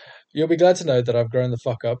 You'll be glad to know that I've grown the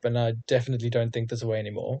fuck up, and I definitely don't think this way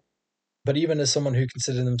anymore. But even as someone who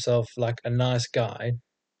considers himself like a nice guy,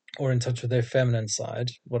 or in touch with their feminine side,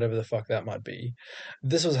 whatever the fuck that might be,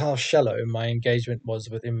 this was how shallow my engagement was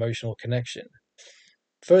with emotional connection.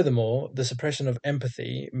 Furthermore, the suppression of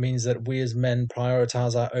empathy means that we as men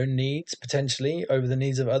prioritize our own needs potentially over the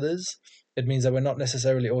needs of others. It means that we're not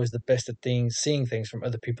necessarily always the best at seeing things from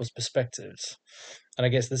other people's perspectives. And I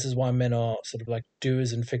guess this is why men are sort of like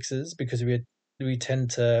doers and fixers, because we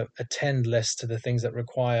tend to attend less to the things that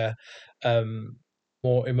require um,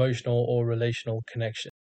 more emotional or relational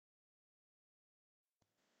connection.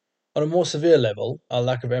 On a more severe level, our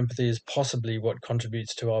lack of empathy is possibly what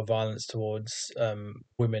contributes to our violence towards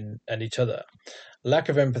women and each other. Lack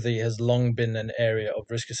of empathy has long been an area of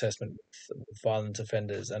risk assessment with violent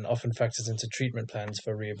offenders and often factors into treatment plans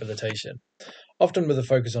for rehabilitation. Often with a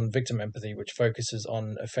focus on victim empathy, which focuses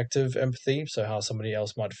on affective empathy, so how somebody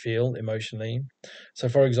else might feel emotionally. So,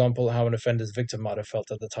 for example, how an offender's victim might have felt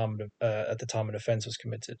at the time an offence was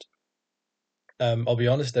committed. I'll be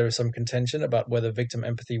honest, there is some contention about whether victim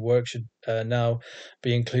empathy work should now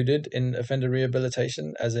be included in offender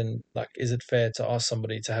rehabilitation, as in, like, is it fair to ask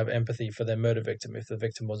somebody to have empathy for their murder victim if the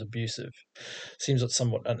victim was abusive? Seems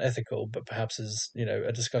somewhat unethical, but perhaps is,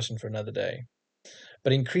 a discussion for another day.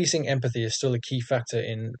 But increasing empathy is still a key factor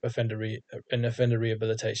in offender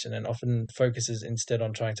rehabilitation, and often focuses instead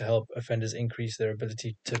on trying to help offenders increase their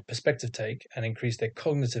ability to perspective take and increase their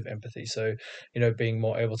cognitive empathy. So, being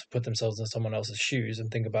more able to put themselves in someone else's shoes and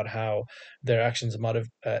think about how their actions might have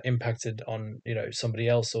impacted on, somebody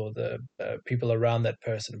else or the people around that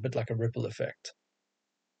person, a bit like a ripple effect.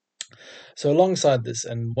 So, alongside this,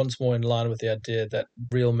 and once more in line with the idea that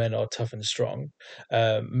real men are tough and strong,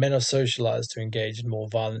 men are socialized to engage in more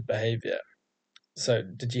violent behavior. So,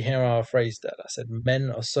 did you hear how I phrased that? I said men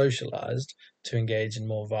are socialized to engage in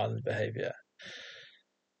more violent behavior.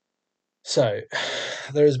 So,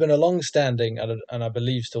 there has been a long standing and I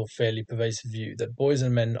believe still fairly pervasive view that boys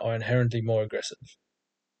and men are inherently more aggressive.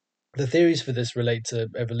 The theories for this relate to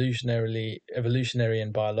evolutionary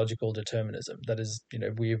and biological determinism. That is,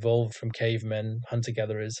 we evolved from cavemen,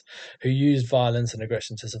 hunter-gatherers, who used violence and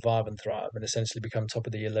aggression to survive and thrive, and essentially become top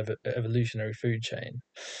of the evolutionary food chain,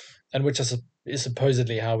 and which is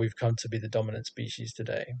supposedly how we've come to be the dominant species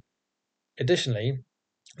today. Additionally,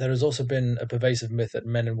 there has also been a pervasive myth that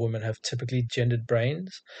men and women have typically gendered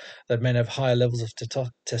brains, that men have higher levels of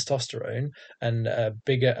testosterone and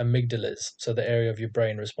bigger amygdalas, so the area of your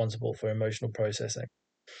brain responsible for emotional processing.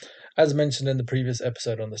 As mentioned in the previous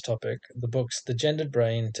episode on this topic, the books The Gendered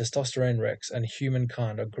Brain, Testosterone Rex, and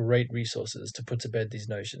Humankind are great resources to put to bed these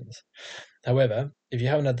notions. However, if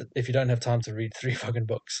you don't have time to read 3 fucking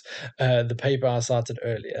books, the paper I cited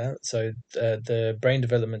earlier, so the Brain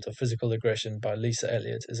Development of Physical Aggression by Lisa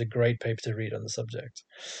Elliott, is a great paper to read on the subject.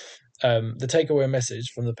 The takeaway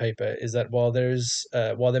message from the paper is that while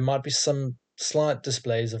there might be some slight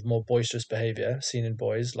displays of more boisterous behavior seen in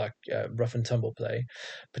boys, like rough and tumble play,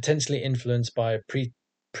 potentially influenced by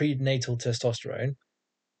prenatal testosterone,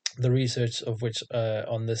 the research of which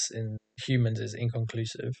on this in humans is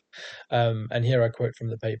inconclusive. And here I quote from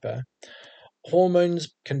the paper: Hormones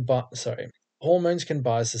can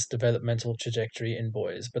bias this developmental trajectory in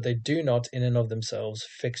boys, but they do not, in and of themselves,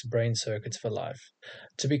 fix brain circuits for life.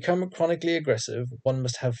 To become chronically aggressive, one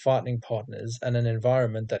must have fighting partners and an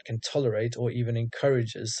environment that can tolerate or even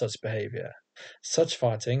encourages such behavior. Such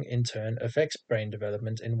fighting, in turn, affects brain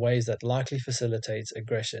development in ways that likely facilitates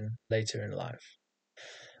aggression later in life.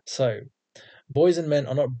 So, boys and men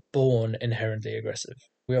are not born inherently aggressive.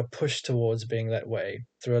 We are pushed towards being that way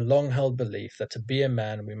through a long held belief that to be a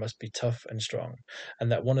man we must be tough and strong,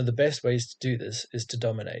 and that one of the best ways to do this is to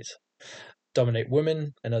dominate. Dominate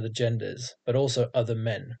women and other genders, but also other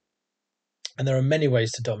men. And there are many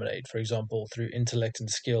ways to dominate, for example, through intellect and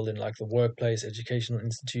skill in like the workplace, educational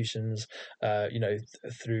institutions,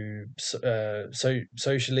 through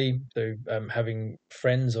socially, through having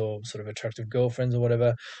friends or sort of attractive girlfriends or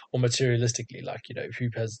whatever, or materialistically, like, who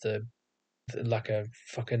has like a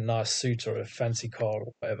fucking nice suit or a fancy car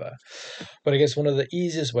or whatever. But I guess one of the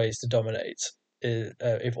easiest ways to dominate, is,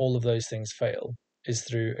 if all of those things fail, is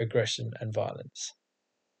through aggression and violence.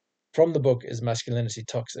 From the book Is Masculinity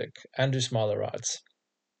Toxic? Andrew Smiler writes,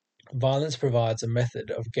 violence provides a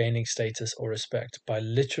method of gaining status or respect by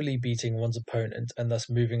literally beating one's opponent and thus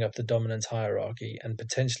moving up the dominance hierarchy and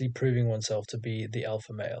potentially proving oneself to be the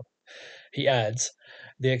alpha male. He adds,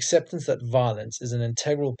 the acceptance that violence is an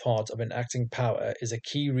integral part of enacting power is a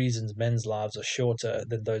key reason men's lives are shorter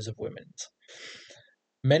than those of women's.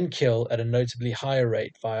 Men kill at a notably higher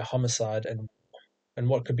rate via homicide and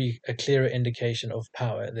what could be a clearer indication of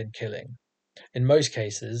power than killing. In most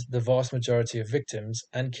cases, the vast majority of victims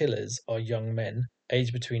and killers are young men,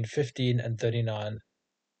 aged between 15 and 39.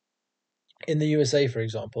 In the USA, for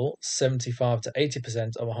example, 75 to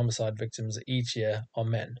 80% of homicide victims each year are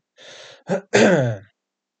men.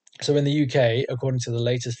 So in the UK, according to the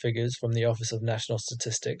latest figures from the Office of National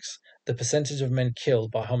Statistics, the percentage of men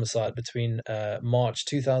killed by homicide between March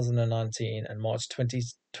 2019 and March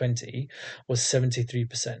 2020 was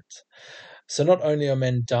 73%. So not only are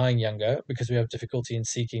men dying younger because we have difficulty in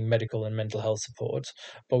seeking medical and mental health support,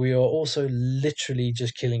 but we are also literally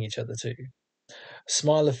just killing each other too.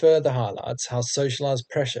 Smiler further highlights how socialized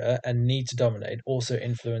pressure and need to dominate also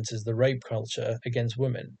influences the rape culture against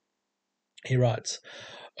women. He writes,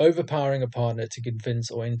 overpowering a partner to convince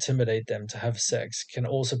or intimidate them to have sex can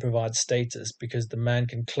also provide status because the man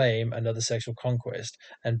can claim another sexual conquest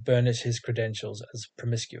and burnish his credentials as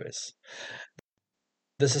promiscuous.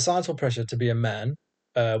 The societal pressure to be a man,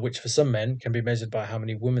 which for some men can be measured by how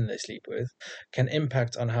many women they sleep with, can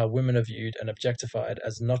impact on how women are viewed and objectified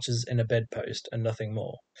as notches in a bedpost and nothing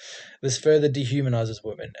more. This further dehumanizes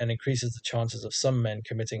women and increases the chances of some men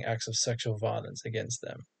committing acts of sexual violence against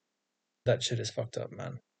them. That shit is fucked up,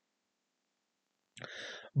 man.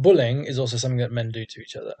 Bullying is also something that men do to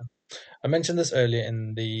each other. I mentioned this earlier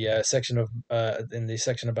in the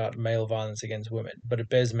section about male violence against women, but it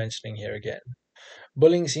bears mentioning here again.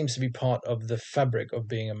 Bullying seems to be part of the fabric of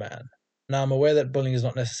being a man. Now, I'm aware that bullying is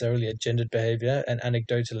not necessarily a gendered behavior, and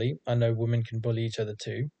anecdotally, I know women can bully each other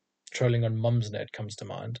too. Trolling on Mumsnet comes to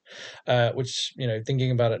mind, which,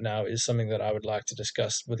 thinking about it now, is something that I would like to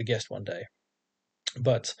discuss with a guest one day.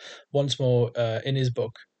 But once more, in his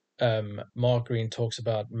book, Mark Green talks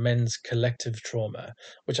about men's collective trauma,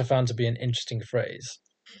 which I found to be an interesting phrase.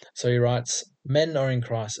 So he writes, "Men are in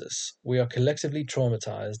crisis. We are collectively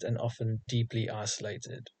traumatized and often deeply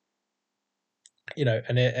isolated."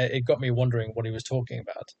 And it got me wondering what he was talking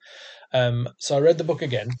about. So I read the book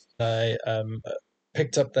again. I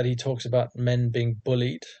picked up that he talks about men being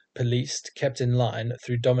bullied, policed, kept in line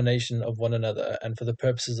through domination of one another, and for the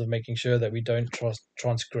purposes of making sure that we don't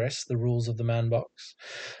transgress the rules of the man box.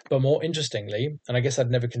 But more interestingly, and I guess I'd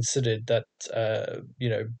never considered that,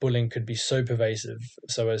 bullying could be so pervasive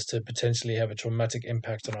so as to potentially have a traumatic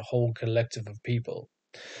impact on a whole collective of people.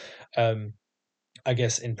 I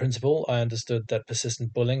guess in principle, I understood that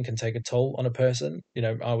persistent bullying can take a toll on a person.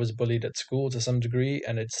 I was bullied at school to some degree,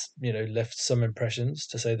 and it's, left some impressions,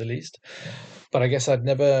 to say the least. But I guess I'd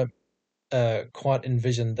never quite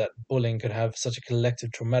envisioned that bullying could have such a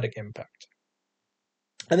collective traumatic impact.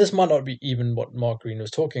 And this might not be even what Mark Green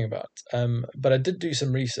was talking about, but I did do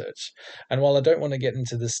some research. And while I don't want to get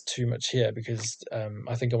into this too much here, because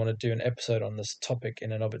I think I want to do an episode on this topic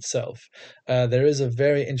in and of itself, there is a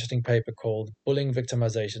very interesting paper called Bullying,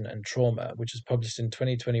 Victimization, and Trauma, which was published in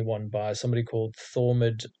 2021 by somebody called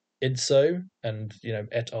Thormod Idso and,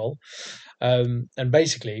 et al. And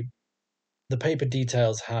basically, the paper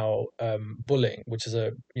details how bullying, which is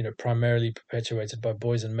primarily perpetuated by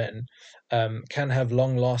boys and men, can have a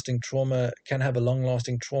long-lasting trauma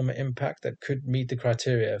impact that could meet the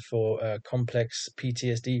criteria for complex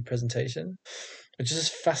PTSD presentation, which is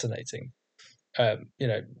fascinating. When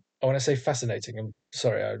I say fascinating, I'm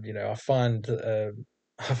sorry, I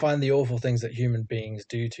find the awful things that human beings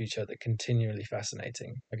do to each other continually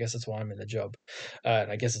fascinating. I guess that's why I'm in the job.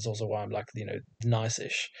 And I guess it's also why I'm like,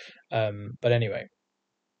 nice-ish. But anyway,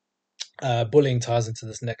 bullying ties into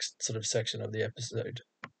this next sort of section of the episode.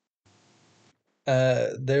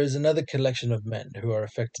 There is another collection of men who are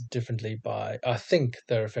affected differently by, I think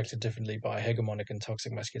they're affected differently by hegemonic and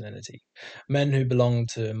toxic masculinity. Men who belong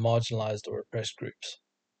to marginalized or oppressed groups.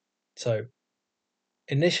 So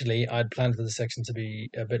initially, I'd planned for the section to be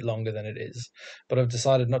a bit longer than it is, but I've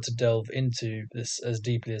decided not to delve into this as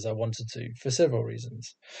deeply as I wanted to for several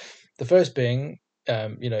reasons. The first being,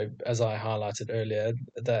 as I highlighted earlier,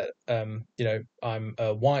 that, I'm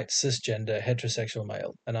a white, cisgender, heterosexual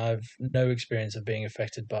male, and I've no experience of being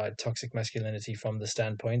affected by toxic masculinity from the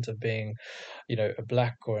standpoint of being, a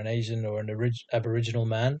black or an Asian or an Aboriginal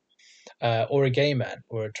man, or a gay man,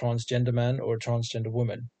 or a transgender man, or a transgender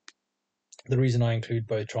woman. The reason I include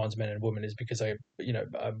both trans men and women is because I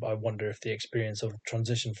wonder if the experience of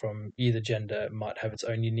transition from either gender might have its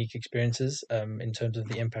own unique experiences in terms of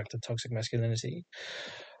the impact of toxic masculinity.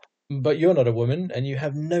 But you're not a woman, and you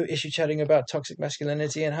have no issue chatting about toxic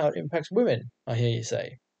masculinity and how it impacts women, I hear you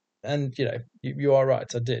say. And, you are right,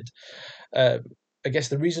 I did. I guess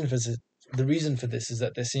the reason for this is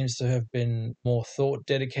that there seems to have been more thought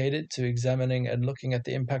dedicated to examining and looking at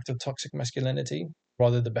the impact of toxic masculinity,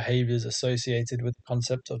 rather the behaviors associated with the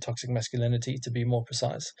concept of toxic masculinity, to be more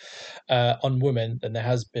precise, on women than there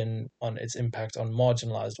has been on its impact on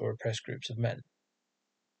marginalized or oppressed groups of men.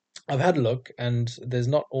 I've had a look, and there's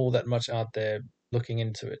not all that much out there looking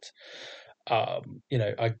into it.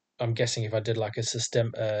 I'm guessing if I did like a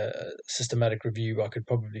systematic review, I could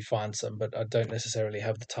probably find some, but I don't necessarily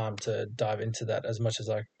have the time to dive into that as much as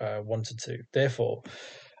I wanted to. Therefore,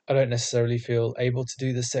 I don't necessarily feel able to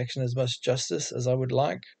do this section as much justice as I would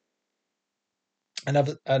like. And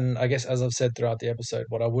I guess, as I've said throughout the episode,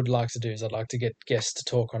 what I would like to do is I'd like to get guests to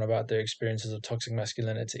talk on about their experiences of toxic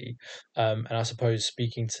masculinity, and I suppose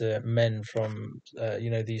speaking to men from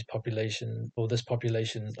this population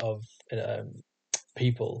of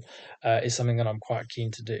people is something that I'm quite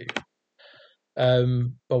keen to do.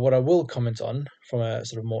 But what I will comment on from a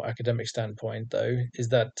sort of more academic standpoint, though, is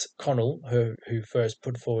that Connell, who first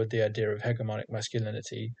put forward the idea of hegemonic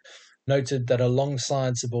masculinity, noted that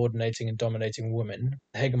alongside subordinating and dominating women,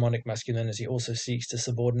 hegemonic masculinity also seeks to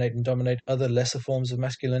subordinate and dominate other lesser forms of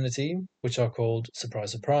masculinity, which are called,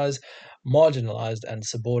 surprise, surprise, marginalized and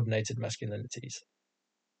subordinated masculinities.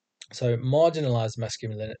 So marginalized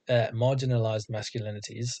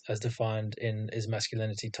masculinities, as defined in Is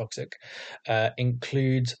Masculinity Toxic,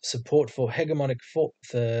 includes support for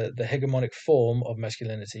the hegemonic form of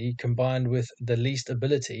masculinity combined with the least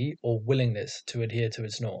ability or willingness to adhere to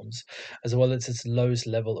its norms, as well as its lowest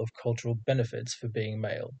level of cultural benefits for being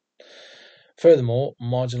male. Furthermore,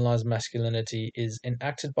 marginalized masculinity is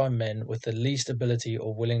enacted by men with the least ability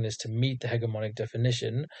or willingness to meet the hegemonic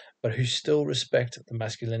definition, but who still respect the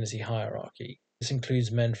masculinity hierarchy. This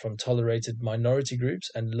includes men from tolerated minority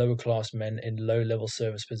groups and lower class men in low level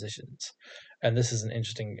service positions. And this is an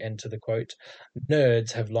interesting end to the quote.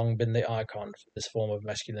 Nerds have long been the icon for this form of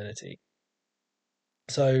masculinity.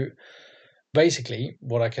 So, basically,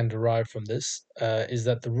 what I can derive from this is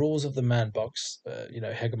that the rules of the man box,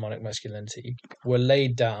 hegemonic masculinity, were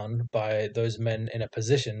laid down by those men in a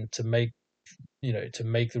position to make, to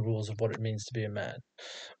make the rules of what it means to be a man,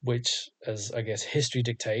 which, as I guess history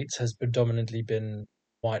dictates, has predominantly been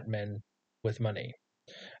white men with money.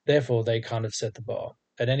 Therefore, they kind of set the bar.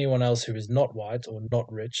 And anyone else who is not white or not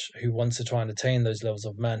rich who wants to try and attain those levels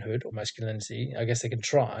of manhood or masculinity, I guess they can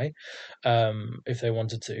try if they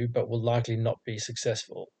wanted to, but will likely not be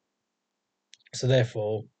successful. So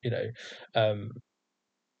therefore, um,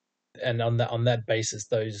 and on that basis,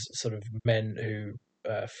 those sort of men who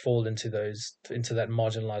fall into that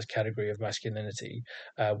marginalized category of masculinity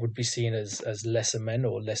would be seen as lesser men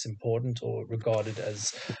or less important or regarded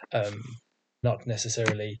as not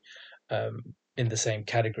necessarily in the same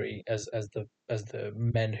category as the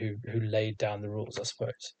men who laid down the rules, I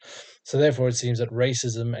suppose. So therefore, it seems that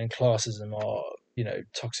racism and classism are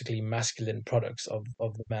toxically masculine products of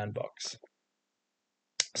the man box.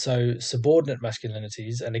 So subordinate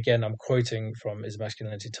masculinities, and again I'm quoting from Is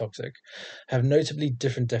Masculinity Toxic, have notably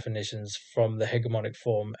different definitions from the hegemonic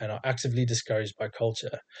form and are actively discouraged by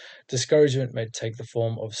culture. Discouragement may take the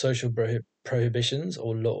form of social prohibitions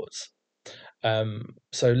or laws.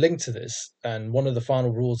 So linked to this, and one of the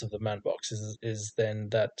final rules of the man box is then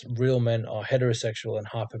that real men are heterosexual and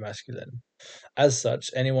hypermasculine. As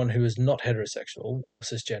such, anyone who is not heterosexual,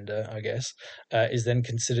 cisgender, I guess, is then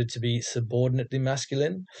considered to be subordinately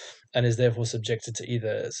masculine and is therefore subjected to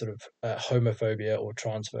either sort of homophobia or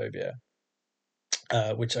transphobia,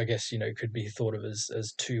 which I guess, could be thought of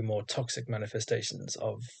as two more toxic manifestations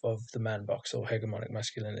of the man box or hegemonic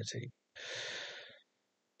masculinity.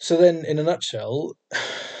 So then, in a nutshell,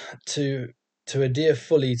 to adhere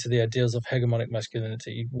fully to the ideals of hegemonic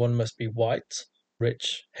masculinity, one must be white,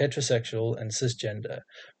 rich, heterosexual, and cisgender,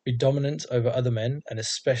 be dominant over other men and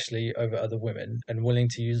especially over other women, and willing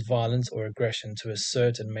to use violence or aggression to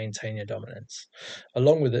assert and maintain your dominance.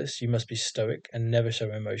 Along with this, you must be stoic and never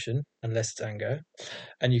show emotion unless it's anger,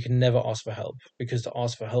 and you can never ask for help, because to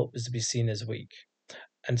ask for help is to be seen as weak.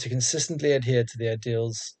 And to consistently adhere to the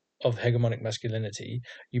ideals of hegemonic masculinity,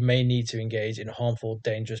 you may need to engage in harmful,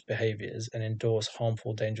 dangerous behaviors and endorse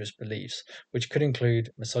harmful, dangerous beliefs, which could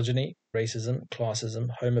include misogyny, racism, classism,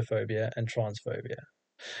 homophobia, and transphobia.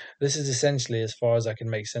 This is essentially, as far as I can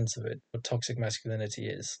make sense of it, what toxic masculinity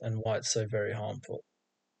is and why it's so very harmful.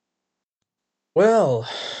 Well,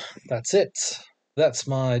 that's it. That's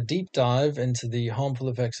my deep dive into the harmful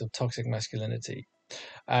effects of toxic masculinity.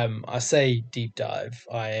 I say deep dive.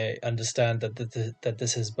 I understand that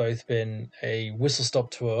this has both been a whistle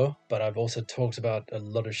stop tour, but I've also talked about a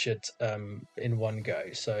lot of shit in one go.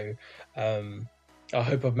 So I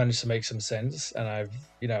hope I've managed to make some sense, and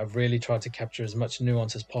I've really tried to capture as much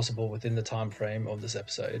nuance as possible within the time frame of this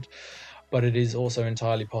episode. But it is also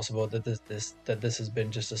entirely possible that this has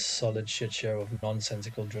been just a solid shit show of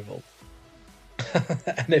nonsensical drivel.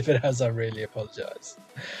 And if it has, I really apologize.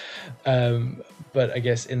 But I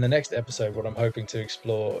guess in the next episode, what I'm hoping to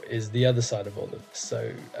explore is the other side of all of this.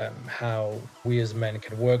 So, how we as men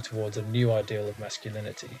can work towards a new ideal of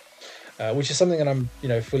masculinity, which is something that I'm,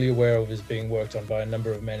 fully aware of is being worked on by a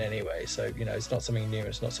number of men anyway. So, it's not something new,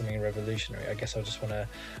 it's not something revolutionary. I guess I just want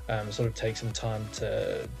to sort of take some time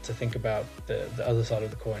to think about the other side of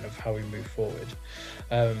the coin of how we move forward.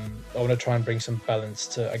 I want to try and bring some balance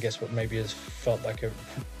to, I guess, what maybe has felt like a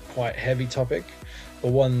quite heavy topic,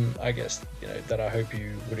 but one, I guess, that I hope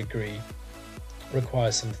you would agree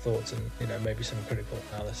requires some thoughts and, maybe some critical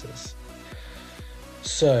analysis.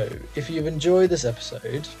 So, if you've enjoyed this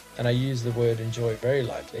episode, and I use the word enjoy very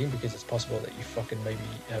lightly because it's possible that you fucking maybe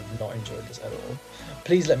have not enjoyed this at all,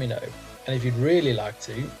 please let me know. And And if you'd really like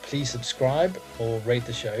to, please subscribe or rate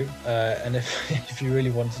the show. And if you really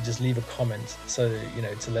want to, just leave a comment, so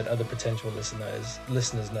to let other potential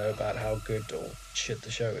listeners know about how good or shit the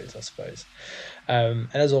show is, I suppose. And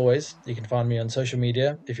as always, you can find me on social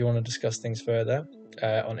media if you want to discuss things further.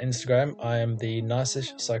 On Instagram, I am the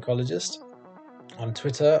Nice-ish Psychologist. On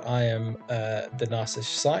Twitter, I am the Nice-ish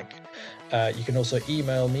Psych. You can also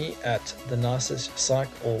email me at the Nice-ish Psych,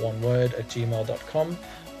 all one word, @gmail.com,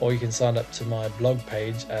 or you can sign up to my blog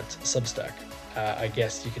page at Substack. I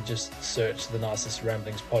guess you could just search the Nice-ish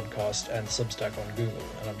Ramblings podcast and Substack on Google,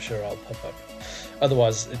 and I'm sure I'll pop up.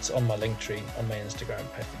 Otherwise, it's on my Linktree on my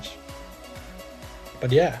Instagram page.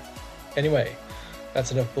 But yeah, anyway,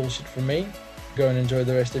 that's enough bullshit from me. Go and enjoy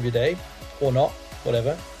the rest of your day, or not,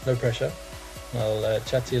 whatever, no pressure. I'll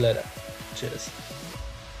chat to you later. Cheers.